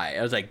thigh.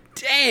 I was like,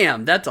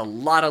 damn, that's a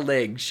lot of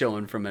legs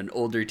showing from an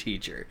older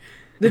teacher.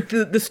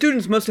 The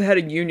students must have had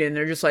a union.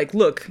 They're just like,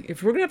 look,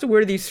 if we're going to have to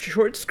wear these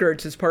short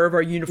skirts as part of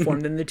our uniform,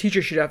 then the teacher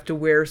should have to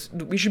wear,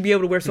 we should be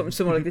able to wear something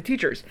similar like the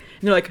teachers.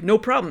 And they're like, no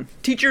problem.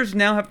 Teachers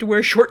now have to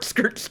wear short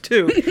skirts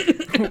too.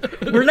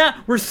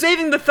 We're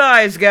saving the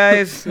thighs,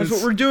 guys. That's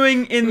what we're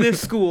doing in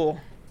this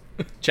school.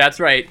 Chat's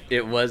right.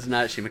 It was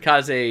not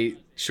Shimakaze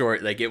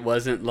short. Like, it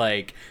wasn't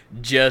like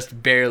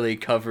just barely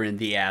covering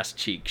the ass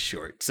cheek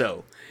short.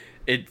 So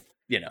it,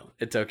 you know,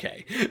 it's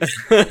okay.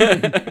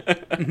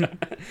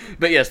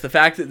 But yes, the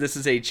fact that this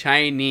is a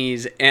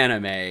Chinese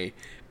anime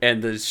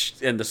and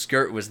the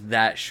skirt was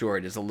that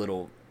short is a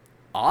little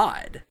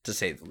odd, to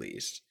say the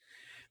least.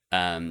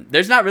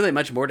 There's not really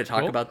much more to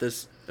talk about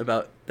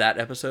that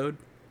episode.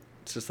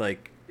 It's just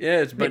like,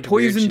 yeah, it's a They bunch of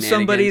weird poisoned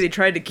somebody. They shenanigans.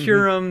 tried to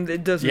cure him.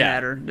 It doesn't Yeah.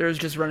 matter. They're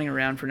just running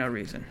around for no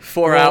reason.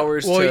 4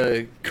 hours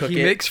to he, cook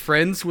he it. makes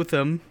friends with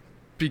them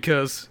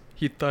because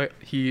he thought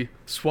he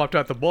swapped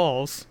out the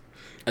balls.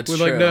 That's We're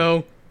true. like,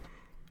 no,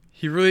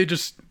 he really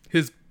just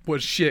his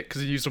was shit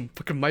because he used a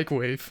fucking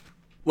microwave.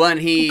 Well, and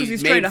he 'cause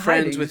he's trying made to hide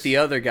friends it. with the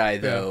other guy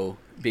though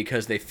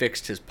because they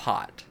fixed his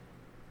pot.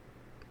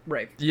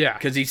 Right. Yeah,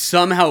 Because he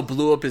somehow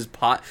blew up his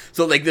pot.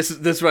 So like this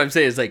is what I'm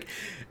saying is like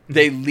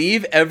they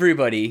leave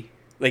everybody,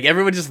 like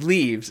everyone just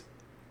leaves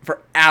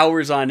for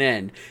hours on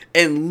end,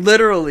 and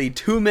literally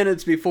 2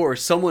 minutes before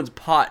someone's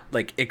pot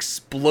like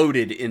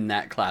exploded in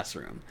that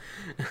classroom.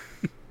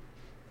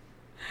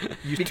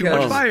 used too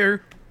much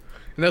fire,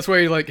 and that's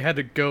why he like had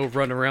to go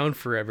run around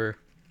forever.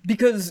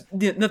 Because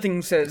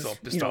nothing says, all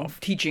pissed off.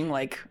 teaching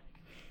like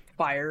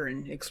fire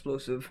and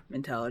explosive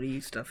mentality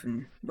stuff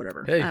and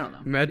whatever. Hey, I don't know.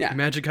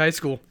 Magic High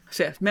School.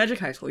 So, yeah, Magic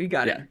High School, you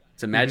got Yeah, it.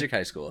 it's a Magic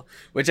High School,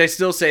 which I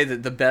still say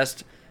that the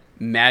best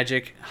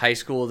Magic High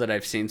School that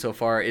I've seen so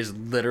far is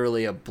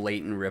literally a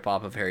blatant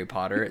ripoff of Harry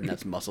Potter, and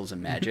that's Muscles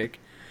and Magic.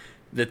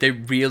 That they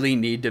really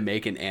need to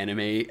make an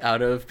anime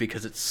out of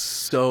because it's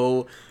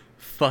so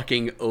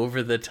fucking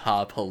over the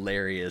top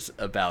hilarious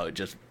about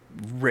just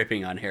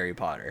ripping on Harry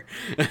Potter.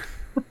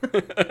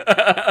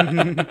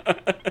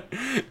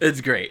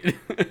 It's great.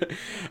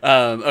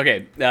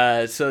 Okay,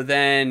 so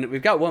then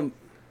we've got one. I'm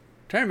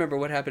trying to remember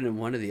what happened in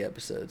one of the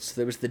episodes.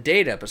 There was the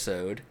date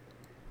episode,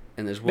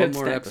 and there's one That's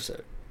more next.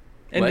 episode.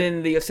 And What?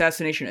 then the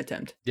assassination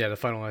attempt. Yeah, the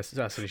final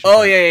assassination.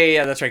 Oh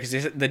yeah, that's right.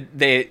 Because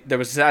there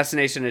was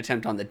assassination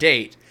attempt on the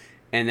date,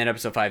 and then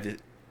episode 5, the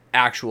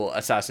actual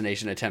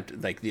assassination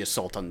attempt, like the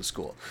assault on the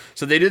school.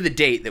 So they do the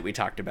date that we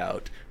talked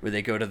about, where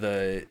they go to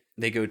the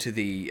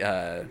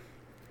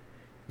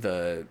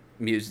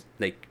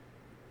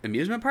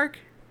amusement park.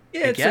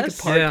 Yeah, it's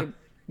guess? like a park.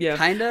 Yeah. Yeah.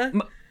 Kinda.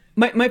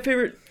 My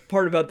favorite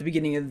part about the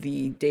beginning of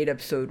the date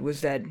episode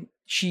was that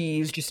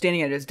she's just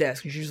standing at his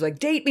desk and she's like,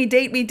 date me,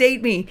 date me,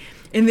 date me.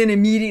 And then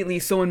immediately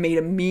someone made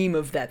a meme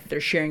of that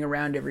they're sharing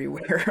around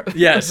everywhere. of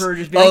Yes. her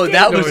just being Oh, like,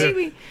 that "Date me, was- date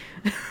me."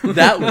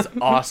 That was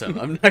awesome.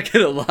 I'm not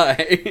gonna lie.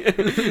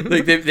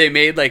 Like they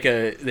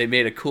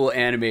made a cool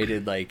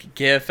animated like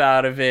GIF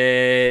out of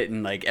it,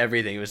 and like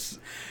everything. It was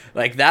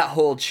like that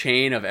whole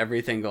chain of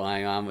everything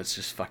going on was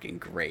just fucking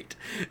great.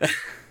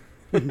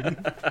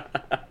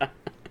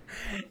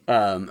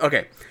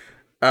 Okay.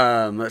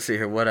 Let's see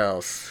here. What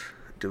else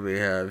do we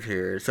have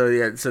here? So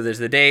yeah, so there's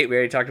the date. We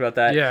already talked about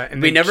that. Yeah,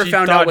 and we then never she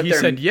found thought out what he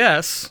their said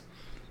yes.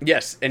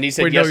 yes, and he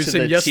said Wait, yes no, he to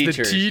said the yes teacher.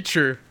 to the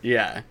teacher.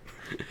 Yeah.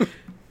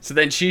 So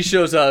then she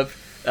shows up.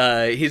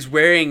 He's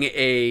wearing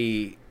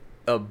a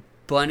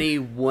bunny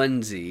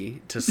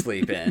onesie to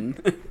sleep in,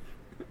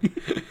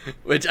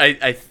 which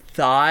I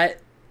thought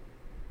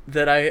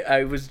that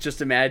I was just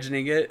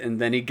imagining it,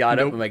 and then he got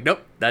up. I'm like,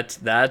 nope, that's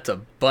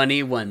a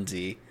bunny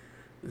onesie.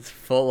 It's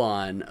full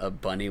on a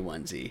bunny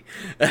onesie.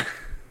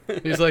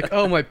 He's like,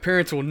 oh, my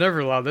parents will never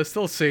allow this.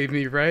 They'll save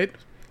me, right?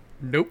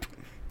 Nope.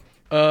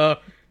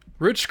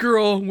 Rich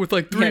girl with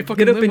like 3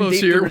 fucking limos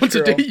here wants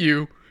to date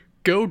you.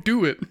 Go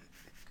do it.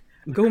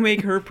 Go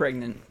make her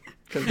pregnant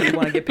because we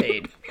want to get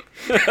paid.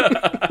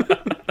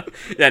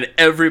 And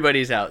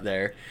everybody's out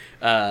there.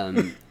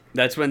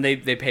 That's when they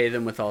pay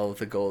them with all of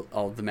the gold,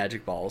 all of the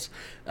magic balls.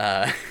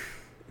 And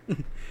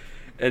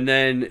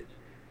then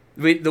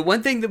the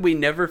one thing that we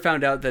never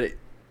found out that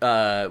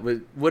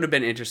would have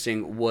been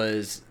interesting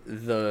was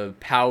the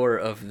power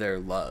of their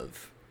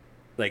love.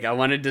 Like, I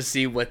wanted to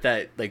see what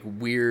that like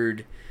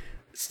weird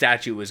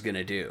statue was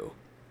gonna do.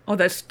 Oh,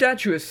 that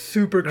statue is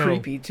super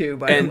creepy too.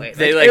 By the way,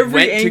 they like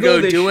went to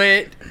go do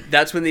it.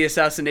 That's when the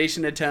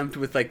assassination attempt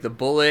with like the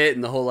bullet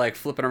and the whole like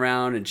flipping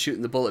around and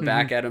shooting the bullet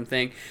back at him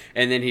thing,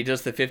 and then he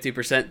does the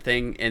 50%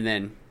 thing, and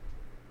then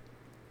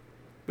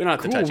we don't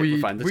have to touch it. We're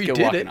fine. Let's go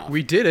walking off.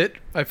 We did it.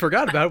 I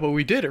forgot about it, but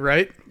we did it,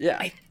 right?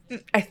 Yeah.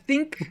 I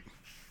think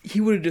he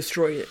would have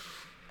destroyed it.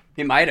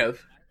 He might have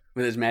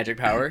with his magic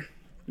power.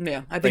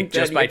 Yeah, I think like,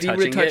 just by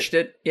touching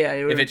it. Yeah,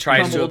 if it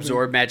tries to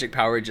absorb magic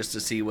power just to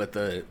see what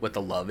the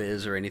love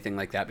is or anything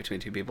like that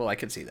between two people, I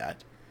could see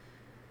that.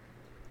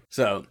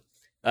 So,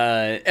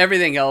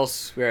 everything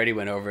else we already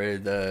went over.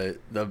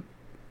 The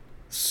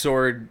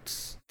Sword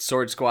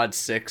Squad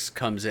 6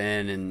 comes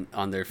in and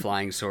on their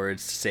flying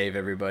swords to save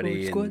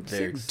everybody, and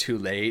they're too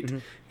late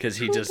because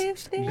he just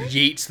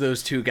yeets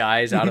those 2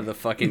 guys out of the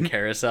fucking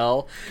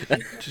carousel.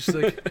 Just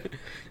like,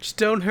 just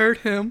don't hurt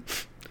him.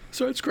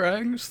 Starts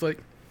crying. Just like,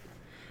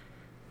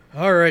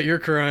 all right, you're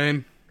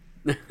crying.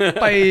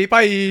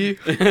 Bye.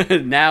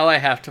 Now I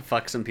have to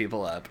fuck some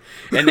people up.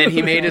 And then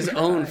he made his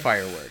own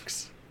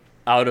fireworks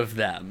out of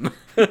them.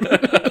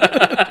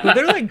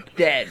 They're like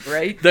dead,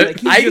 right?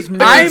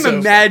 I'm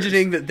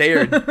imagining that they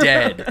are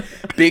dead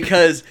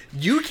because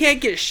you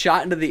can't get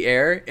shot into the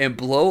air and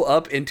blow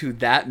up into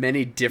that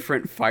many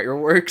different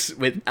fireworks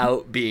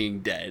without being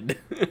dead.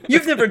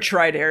 You've never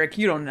tried, Eric.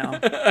 You don't know.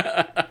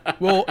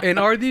 Well, and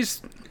are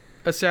these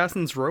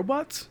assassins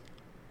robots?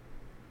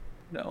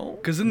 No.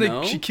 Because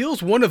then she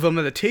kills one of them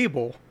at the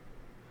table.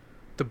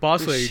 The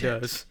boss lady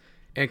does.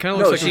 And it kind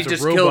of looks like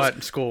it's a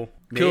robot skull.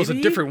 Kills a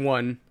different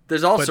one.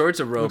 There's all sorts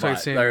of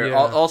robots.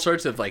 All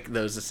sorts of like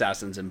those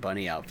assassins in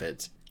bunny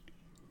outfits.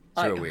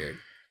 So weird.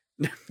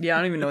 Yeah, I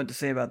don't even know what to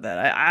say about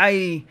that.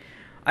 I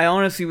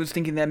honestly was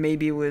thinking that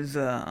maybe it was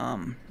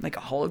like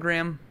a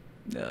hologram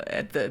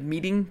at the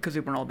meeting because they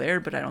weren't all there,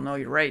 but I don't know.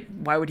 You're right.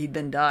 Why would he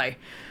then die?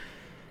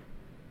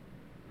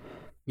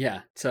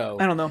 Yeah, so...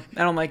 I don't know.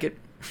 I don't like it.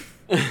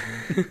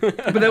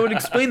 But that would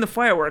explain the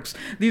fireworks.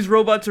 These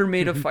robots are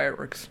made of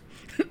fireworks.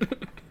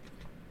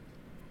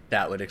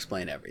 That would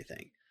explain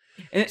everything.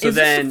 And so is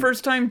this the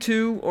first time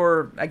too,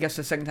 or I guess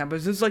the second time, but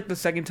is this like the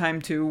second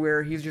time too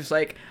where he's just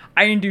like,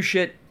 I didn't do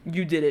shit,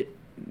 you did it,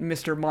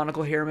 Mr.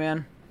 Monocle Hair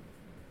Man?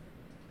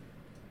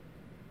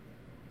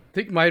 I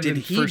think might have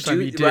been the first time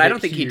he did it. I don't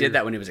think he did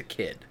that when he was a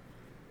kid.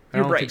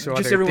 You're right. Think so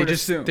just everyone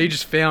assumed. They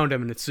just found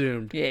him and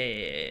assumed.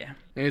 Yeah.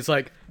 And it's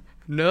like,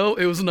 no,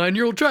 it was a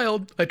 9-year-old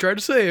child I tried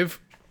to save.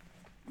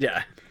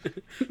 Yeah.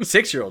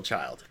 6-year-old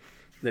child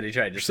that he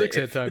tried to save. 6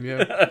 at a time,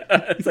 yeah.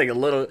 It's like a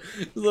little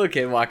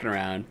kid walking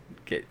around,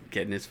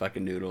 getting his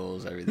fucking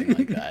noodles, everything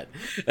like that.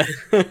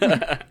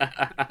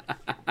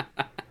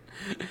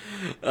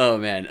 Oh,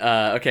 man.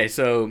 Okay,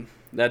 so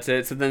that's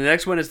it. So the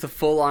next one is the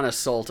full-on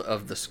assault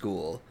of the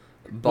school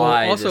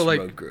by this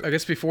rogue group. I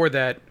guess before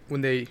that,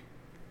 when they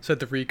said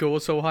the recoil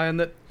was so high on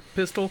that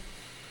pistol,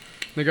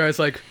 the guy's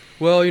like,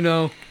 well, we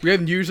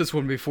haven't used this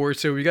one before,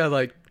 so we gotta,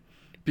 like,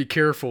 be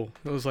careful.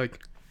 I was like,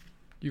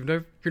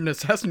 you're an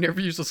assassin, never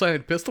used a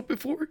silent pistol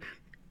before?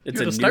 It's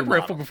you had a sniper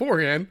rifle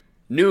beforehand.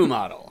 New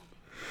model.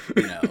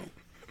 A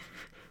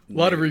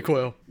lot of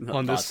recoil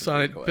on this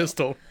silent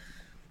pistol.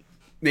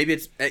 Maybe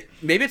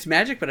it's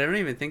magic, but I don't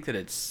even think that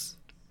it's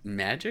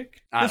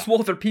magic. This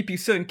Walther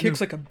PP7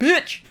 kicks like a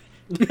bitch.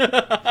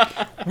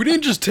 We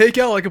didn't just take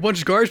out like a bunch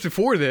of guards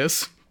before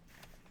this.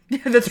 Yeah,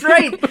 that's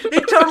right. They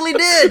totally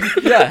did.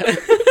 Yeah.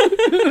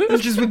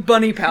 It's just with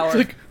bunny power.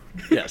 Like,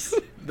 yes.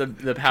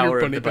 The power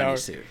of the bunny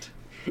suit.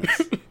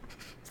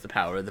 It's the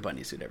power of the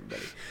bunny suit,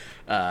 everybody.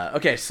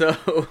 Okay, so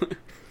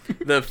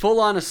the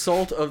full-on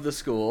assault of the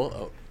school.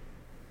 Oh,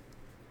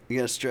 you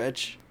gotta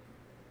stretch.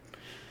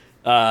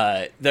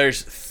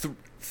 There's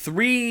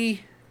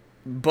 3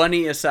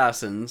 bunny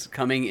assassins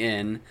coming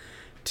in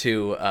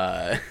to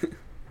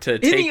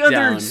take down. Any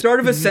other start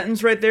of a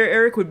sentence right there,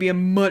 Eric, would be a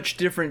much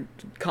different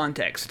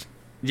context.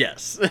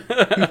 Yes.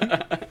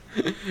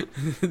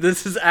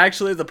 This is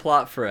actually the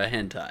plot for a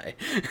hentai.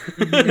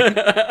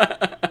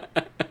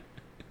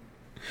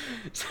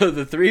 So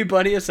the 3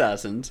 bunny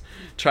assassins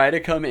try to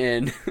come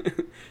in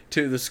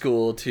to the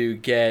school to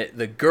get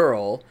the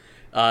girl,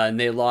 and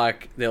they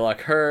lock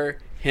her,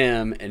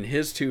 him and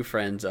his two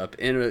friends up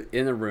in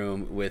a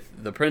room with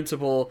the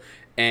principal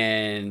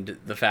and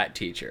the fat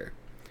teacher.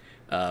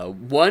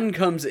 One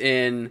comes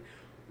in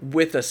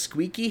with a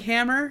squeaky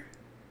hammer.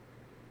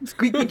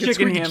 Squeaky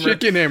chicken hammer.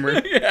 Chicken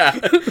hammer. Yeah,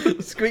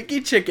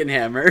 squeaky chicken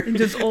hammer. And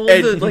just all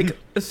the like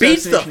beats the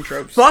assassination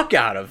tropes. fuck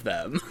out of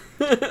them.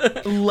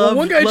 Love,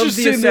 One guy's love just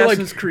the sitting there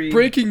Assassin's like Creed.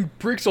 breaking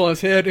bricks on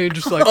his head and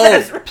just like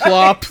Oh,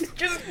 plop.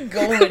 Just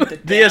going to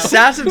The town.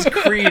 Assassin's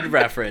Creed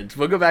reference.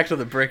 We'll go back to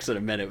the bricks in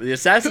a minute. The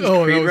Assassin's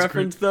Oh, that Creed was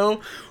reference,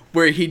 though,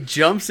 where he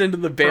jumps into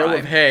the bale Prime.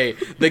 of hay.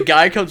 The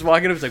guy comes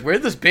walking up. He's like,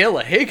 "Where'd this bale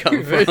of hay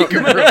come from?"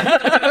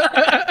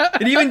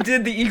 It even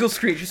did the eagle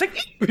screech. It's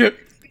like,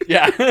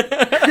 Yeah.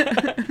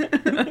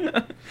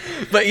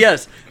 But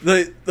yes,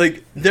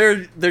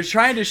 they're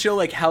trying to show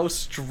like how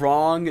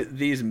strong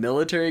these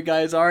military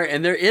guys are,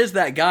 and there is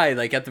that guy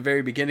like at the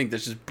very beginning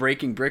that's just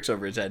breaking bricks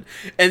over his head,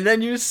 and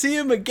then you see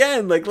him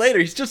again like later.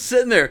 He's just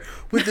sitting there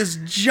with this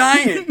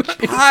giant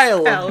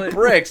pile of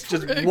bricks,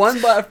 just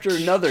one after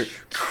another,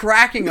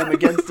 cracking them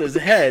against his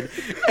head,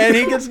 and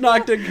he gets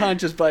knocked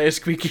unconscious by a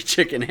squeaky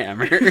chicken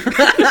hammer.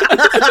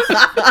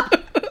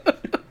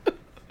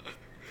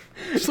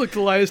 Just like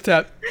the lightest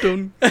tap.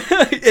 Dun.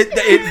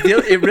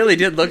 It really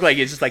did look like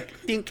it's just like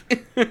dink.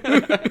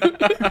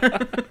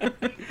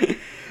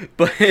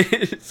 But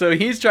so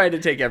he's trying to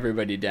take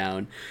everybody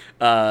down.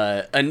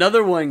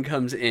 Another one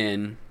comes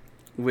in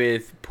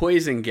with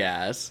poison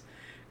gas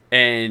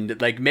and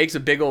like makes a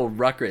big old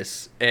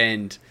ruckus,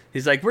 and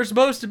he's like, "We're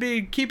supposed to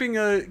be keeping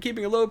a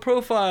low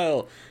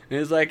profile." And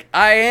he's like,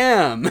 "I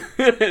am."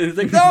 And he's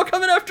like, "No,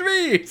 coming after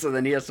me." So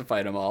then he has to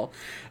fight them all,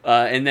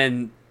 and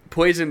then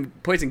poison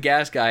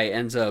gas guy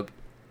ends up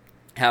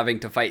having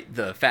to fight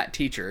the fat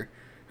teacher,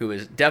 who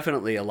is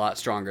definitely a lot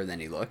stronger than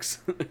he looks.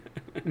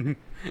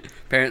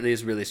 Apparently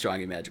is really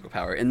strong in magical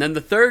power. And then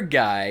the third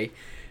guy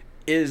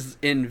is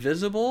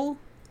invisible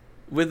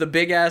with a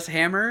big ass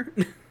hammer.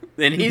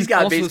 And he's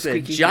got Also basically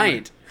a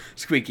giant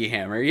squeaky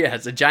hammer. Yeah,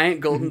 it's a giant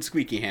golden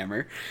squeaky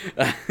hammer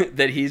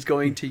that he's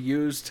going to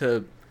use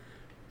to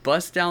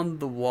bust down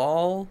the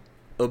wall,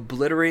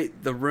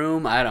 obliterate the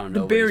room. I don't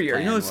know. the barrier.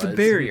 No, it's the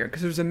barrier,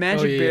 because there's a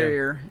magic yeah.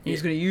 barrier. And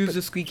he's going to use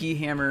the squeaky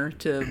hammer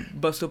to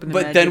bust open the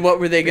But magic then what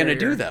were they going to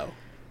barrier. do, though?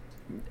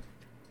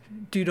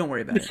 Dude, don't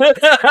worry about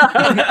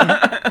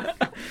it.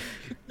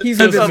 He's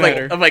Doesn't invisible.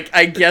 matter. I'm like,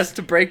 I guess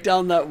to break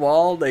down that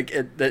wall,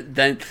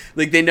 then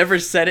they never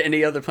said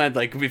any other plan.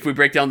 Like, if we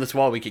break down this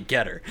wall, we could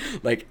get her.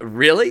 Like,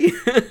 really?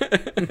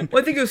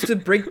 Well, I think it was to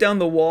break down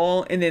the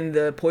wall, and then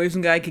the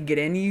poison guy could get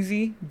in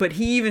easy. But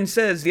he even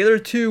says the other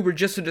two were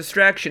just a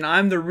distraction.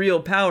 I'm the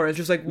real power. It's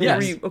just like, what were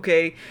Yes. you?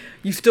 Okay,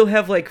 you still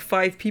have like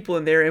 5 people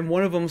in there, and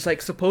one of them's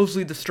like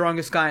supposedly the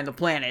strongest guy on the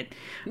planet.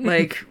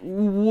 Like,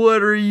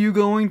 what are you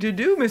going to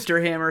do,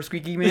 Mr. Hammer,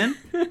 Squeaky Man?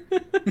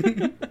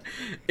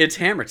 It's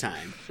hammer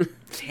time.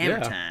 It's hammer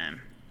Yeah.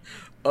 time.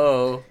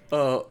 Oh.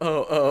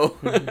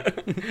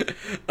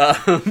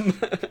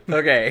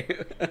 Okay.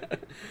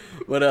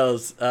 What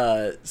else?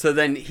 So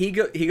then he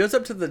goes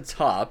up to the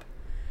top.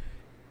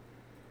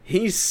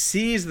 He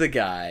sees the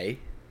guy.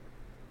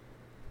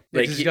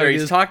 Like just he's gotta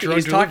get his talking. drone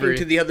He's talking delivery.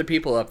 to the other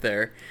people up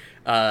there,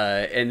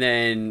 and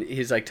then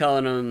he's like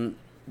telling them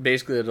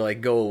basically to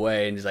like go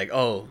away. And he's like,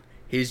 "Oh,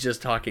 he's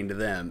just talking to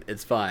them.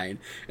 It's fine."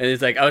 And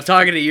he's like, "I was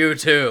talking to you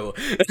too."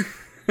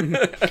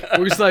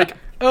 Where he's like,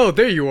 "Oh,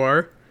 there you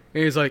are,"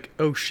 and he's like,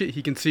 "Oh shit,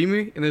 he can see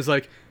me," and he's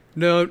like,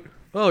 "No,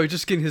 oh, he's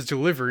just getting his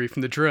delivery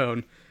from the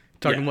drone."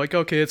 Talking Yeah. I'm like,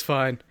 "Okay, it's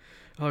fine."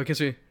 Oh, I can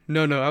see.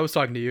 No, I was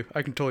talking to you.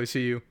 I can totally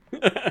see you.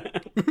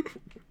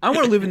 I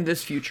want to live in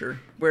this future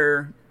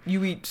where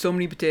you eat so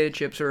many potato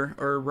chips or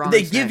ramen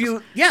They snacks. give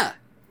you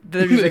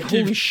They're just like, They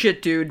give- holy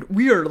shit, dude.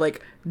 We are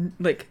like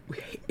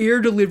air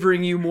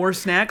delivering you more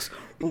snacks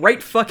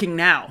right fucking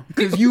now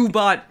because you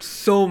bought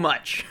so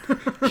much.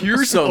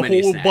 Here's So a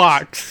many whole snacks.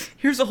 box.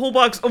 Here's a whole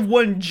box of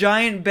one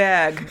giant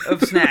bag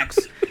of snacks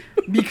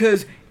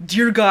because,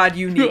 dear God,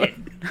 you need it.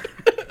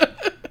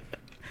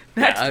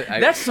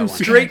 That's some want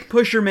that. straight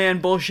pusher man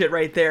bullshit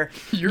right there.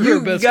 You're you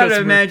our best gotta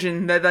customer.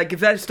 imagine that, like,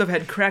 if that stuff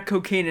had crack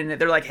cocaine in it,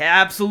 they're like,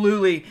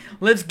 absolutely,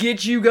 let's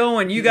get you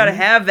going. You gotta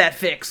have that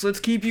fix. Let's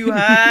keep you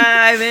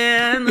high,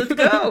 man. Let's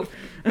go.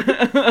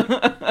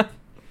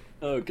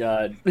 Oh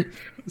God.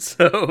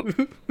 So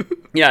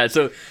yeah,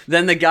 so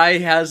then the guy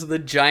has the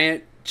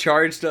giant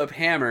charged up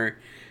hammer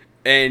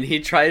and he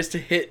tries to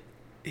hit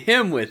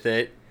him with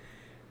it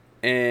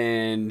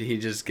and he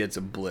just gets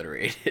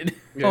obliterated.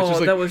 Yeah, it's Oh, just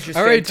like, that was just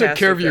I already took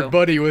care of fantastic, your though.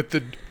 buddy with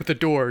the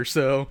door,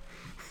 so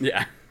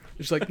Yeah.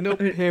 it's like, nope,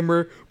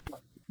 hammer.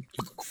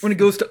 When it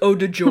goes to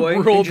Ode to Joy,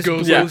 it World just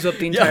goes blows Yeah. up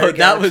the entire Yo,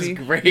 that was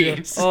galaxy.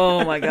 great.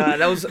 Oh my God,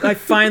 that was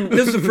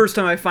this is the first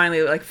time I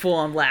finally like full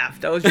on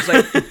laughed. I was just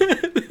like,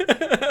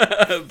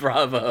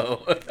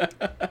 Bravo.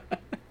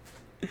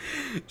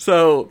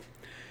 So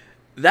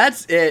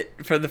that's it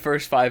for the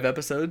first 5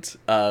 episodes.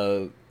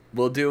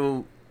 We'll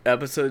do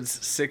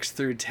episodes 6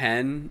 through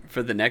 10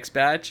 for the next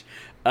batch.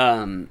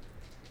 I'm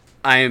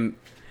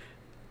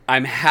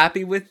I'm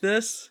happy with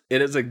this.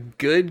 It is a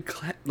good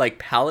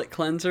palate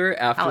cleanser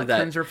after Palate that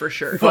cleanser for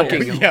sure.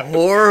 fucking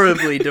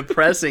horribly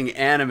depressing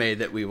anime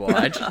that we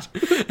watched.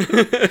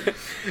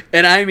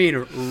 And I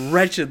mean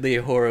wretchedly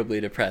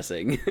horribly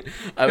depressing.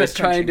 I was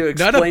trying to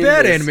explain Not a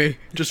bad this. anime,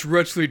 just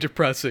wretchedly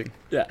depressing.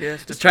 Yeah,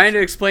 Yes, just trying to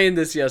explain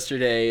this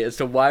yesterday as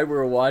to why we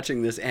were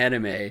watching this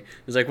anime. It's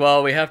like,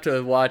 well, we have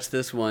to watch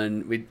this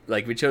one. We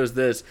chose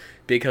this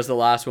because the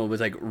last one was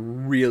like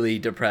really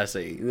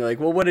depressing. And they're like,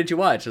 well, what did you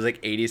watch? It was like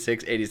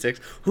 86.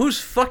 Whose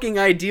fucking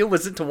idea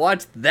was it to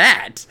watch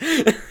that?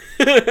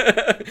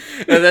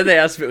 And then they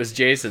asked if it was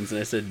Jason's, and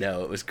I said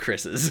no, it was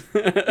Chris's.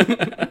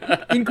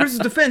 In Chris's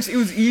defense, it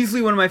was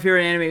easily one of my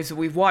favorite animes that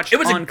we've watched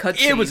on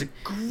Cutscene. It was a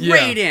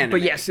great anime.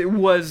 But yes, it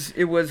was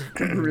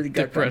really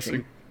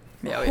gut-wrenching.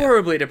 Depressing.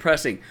 Horribly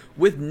depressing,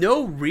 with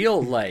no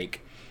real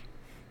like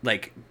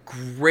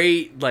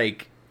great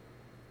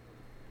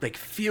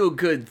feel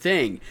good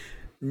thing.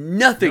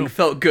 Nothing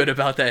felt good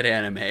about that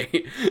anime.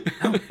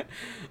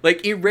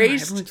 Like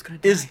Erased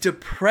is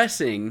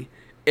depressing,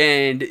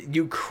 and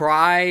you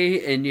cry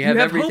and you have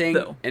everything.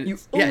 Hope, though. And you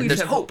always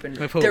there's have hope.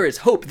 hope. There is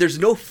hope. There's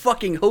no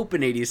fucking hope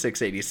in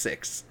 86. Every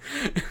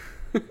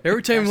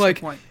time, That's like,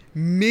 the point.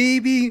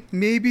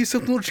 maybe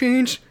something will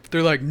change,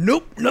 they're like,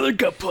 nope, another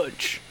gut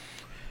punch.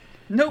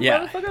 No,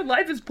 Yeah. motherfucker,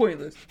 life is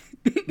pointless.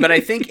 But I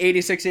think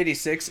 86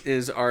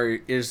 is our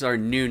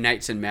new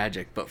Knights and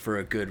Magic, but for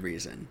a good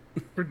reason.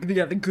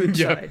 Yeah, the good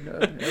Yeah. side.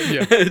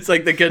 Yeah. It's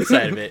like the good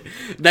side of it.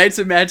 Knights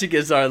and Magic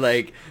is our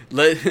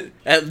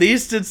at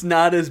least it's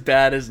not as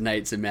bad as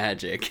Knights and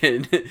Magic.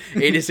 And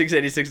 86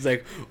 is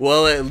like,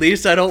 well, at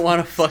least I don't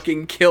want to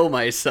fucking kill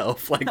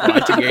myself like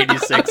watching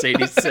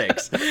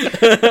 86.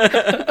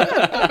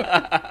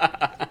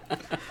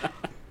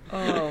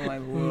 Oh my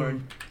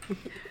lord.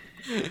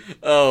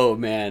 Oh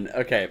man.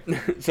 Okay.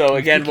 So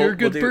again, You're a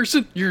good do,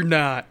 person? You're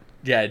not.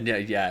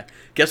 Yeah.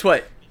 Guess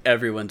what?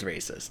 Everyone's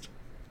racist.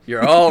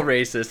 You're all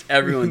racist.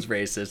 Everyone's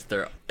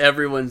racist.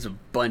 Everyone's a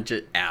bunch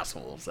of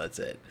assholes. That's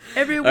it.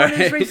 Everyone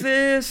is Alright.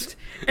 racist.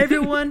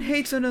 Everyone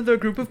hates another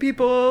group of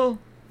people.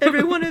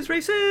 Everyone is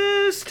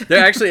racist.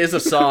 There actually is a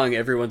song.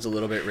 Everyone's a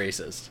little bit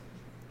racist.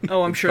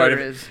 Oh, I'm sure Part there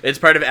of- is. It's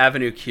part of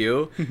Avenue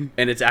Q,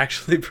 and it's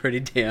actually pretty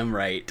damn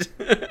right.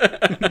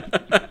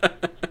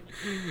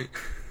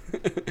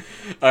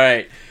 All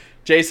right,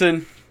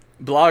 Jason,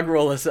 blog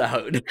roll us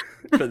out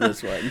for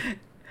this one.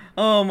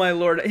 Oh my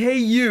lord. Hey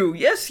you,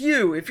 yes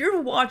you, if you're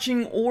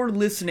watching or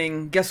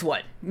listening, guess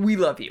what? We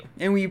love you,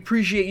 and we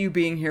appreciate you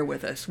being here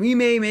with us. We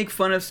may make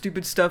fun of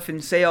stupid stuff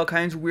and say all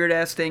kinds of weird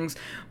ass things,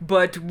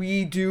 but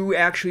we do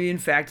actually in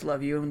fact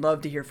love you and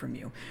love to hear from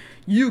you.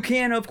 You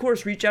can, of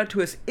course, reach out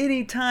to us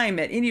anytime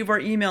at any of our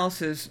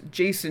emails as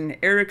Jason,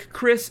 Eric,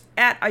 Chris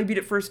at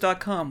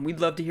ibeatitfirst.com. We'd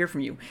love to hear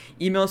from you.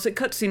 Email us at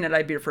cutscene at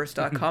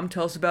ibeatitfirst.com.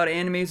 Tell us about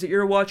animes that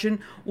you're watching,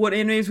 what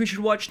animes we should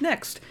watch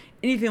next,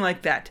 anything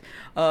like that.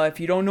 If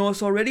you don't know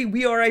us already,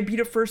 we are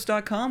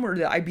ibeatitfirst.com. We're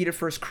the I Beat It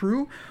First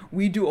crew.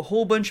 We do a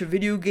whole bunch of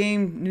video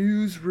game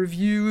news,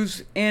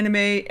 reviews,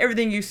 anime,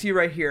 everything you see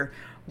right here.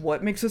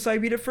 What makes us I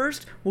Beat It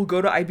First? We'll go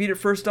to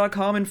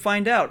ibeatitfirst.com and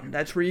find out.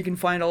 That's where you can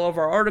find all of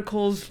our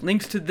articles,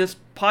 links to this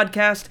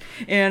podcast,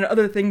 and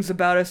other things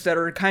about us that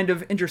are kind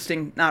of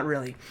interesting. Not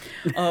really.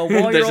 While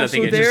There's you're nothing also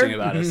interesting there,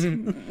 about us.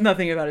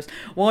 nothing about us.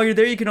 While you're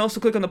there, you can also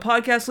click on the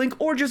podcast link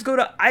or just go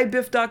to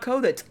ibif.co.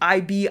 That's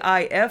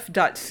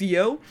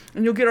ibif.co,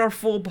 and you'll get our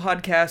full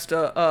podcast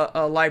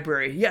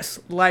library. Yes,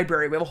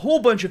 library. We have a whole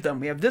bunch of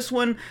them. We have this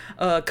one,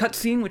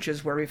 Cutscene, which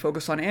is where we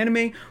focus on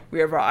anime. We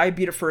have our I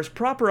Beat It First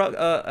proper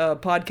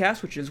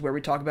podcast, which is where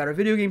we talk about our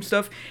video game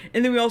stuff.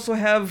 And then we also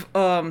have...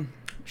 I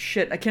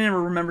can't even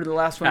remember the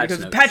last one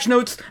because Patch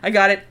Notes. I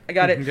got it.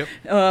 Yep.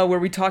 Where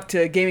we talk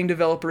to gaming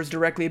developers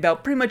directly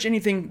about pretty much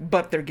anything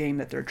but their game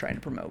that they're trying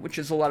to promote, which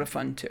is a lot of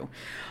fun too.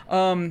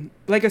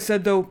 Like I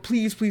said though,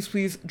 please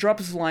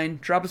drop us a line,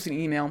 drop us an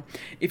email.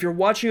 If you're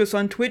watching us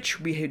on Twitch,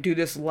 we do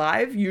this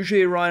live,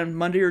 usually around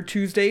Monday or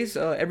Tuesdays,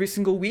 every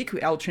single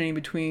week, alternating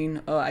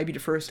between I Beat It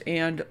First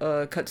and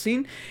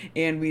Cutscene,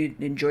 and we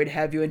enjoy to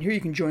have you in here.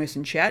 You can join us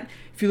in chat.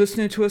 If you're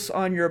listening to us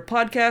on your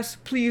podcast,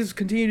 please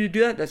continue to do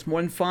that. That's more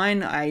than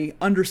fine. I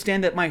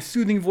understand that my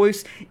soothing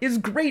voice is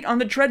great on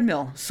the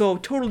treadmill, so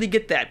totally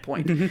get that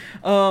point.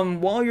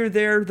 While you're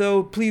there,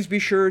 though, please be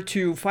sure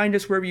to find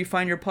us wherever you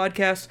find your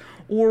podcasts,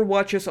 or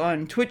watch us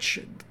on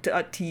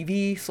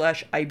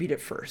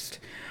twitch.tv/ibeatitfirst.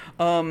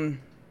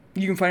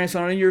 You can find us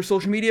on your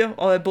social media,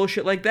 all that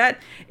bullshit like that,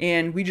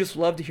 and we just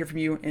love to hear from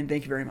you, and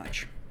thank you very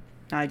much.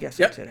 I guess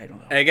that's it. I don't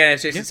know. And again,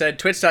 as Jason said,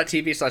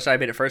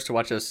 twitch.tv/ibeatitfirst to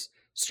watch us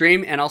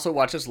stream and also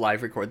watch us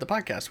live record the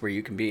podcast, where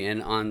you can be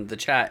in on the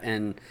chat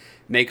and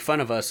make fun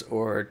of us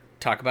or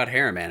talk about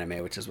harem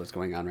anime, which is what's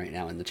going on right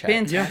now in the chat.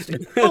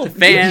 Fantastic. Oh,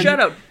 huge shout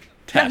out.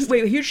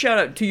 Wait, huge shout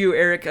out to you,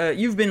 Eric.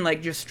 You've been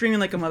like just streaming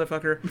like a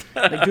motherfucker,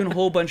 like doing a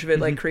whole bunch of it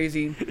like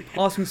crazy,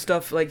 awesome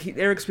stuff. Like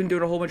Eric's been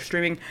doing a whole bunch of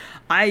streaming.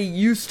 I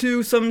used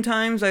to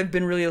sometimes. I've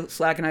been really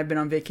slacking. I've been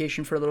on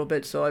vacation for a little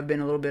bit, so I've been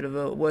a little bit of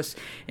a wuss.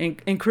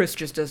 And Chris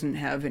just doesn't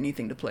have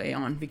anything to play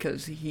on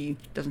because he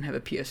doesn't have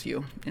a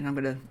PSU, and I'm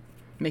gonna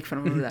make fun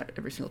of him for that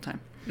every single time.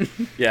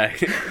 Yeah,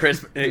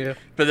 Chris. Yeah.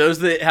 For those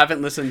that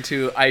haven't listened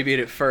to I Beat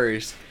It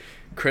First,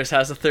 Chris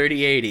has a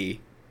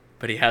 3080,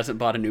 but he hasn't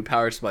bought a new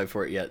power supply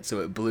for it yet, so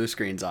it blue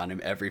screens on him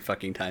every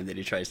fucking time that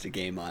he tries to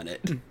game on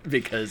it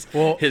because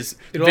his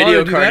it'll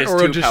video either do card that, is or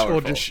too it'll just, powerful.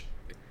 It'll just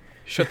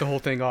shut the whole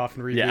thing off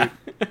and reboot. Yeah.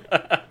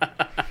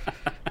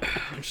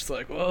 I'm just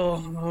like,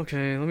 well,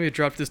 okay, let me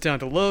drop this down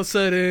to low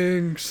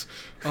settings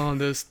on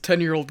this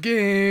 10-year-old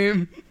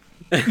game.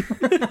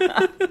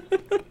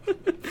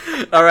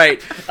 All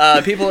right,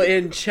 people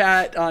in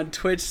chat on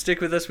Twitch,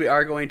 stick with us. We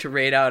are going to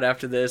raid out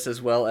after this, as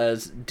well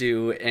as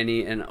do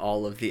any and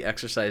all of the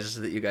exercises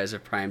that you guys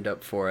have primed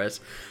up for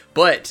us.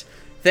 But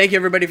thank you,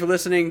 everybody, for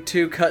listening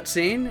to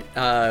Cutscene.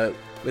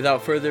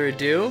 Without further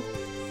ado,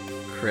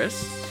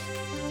 Chris.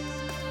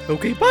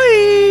 Okay,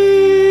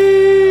 bye!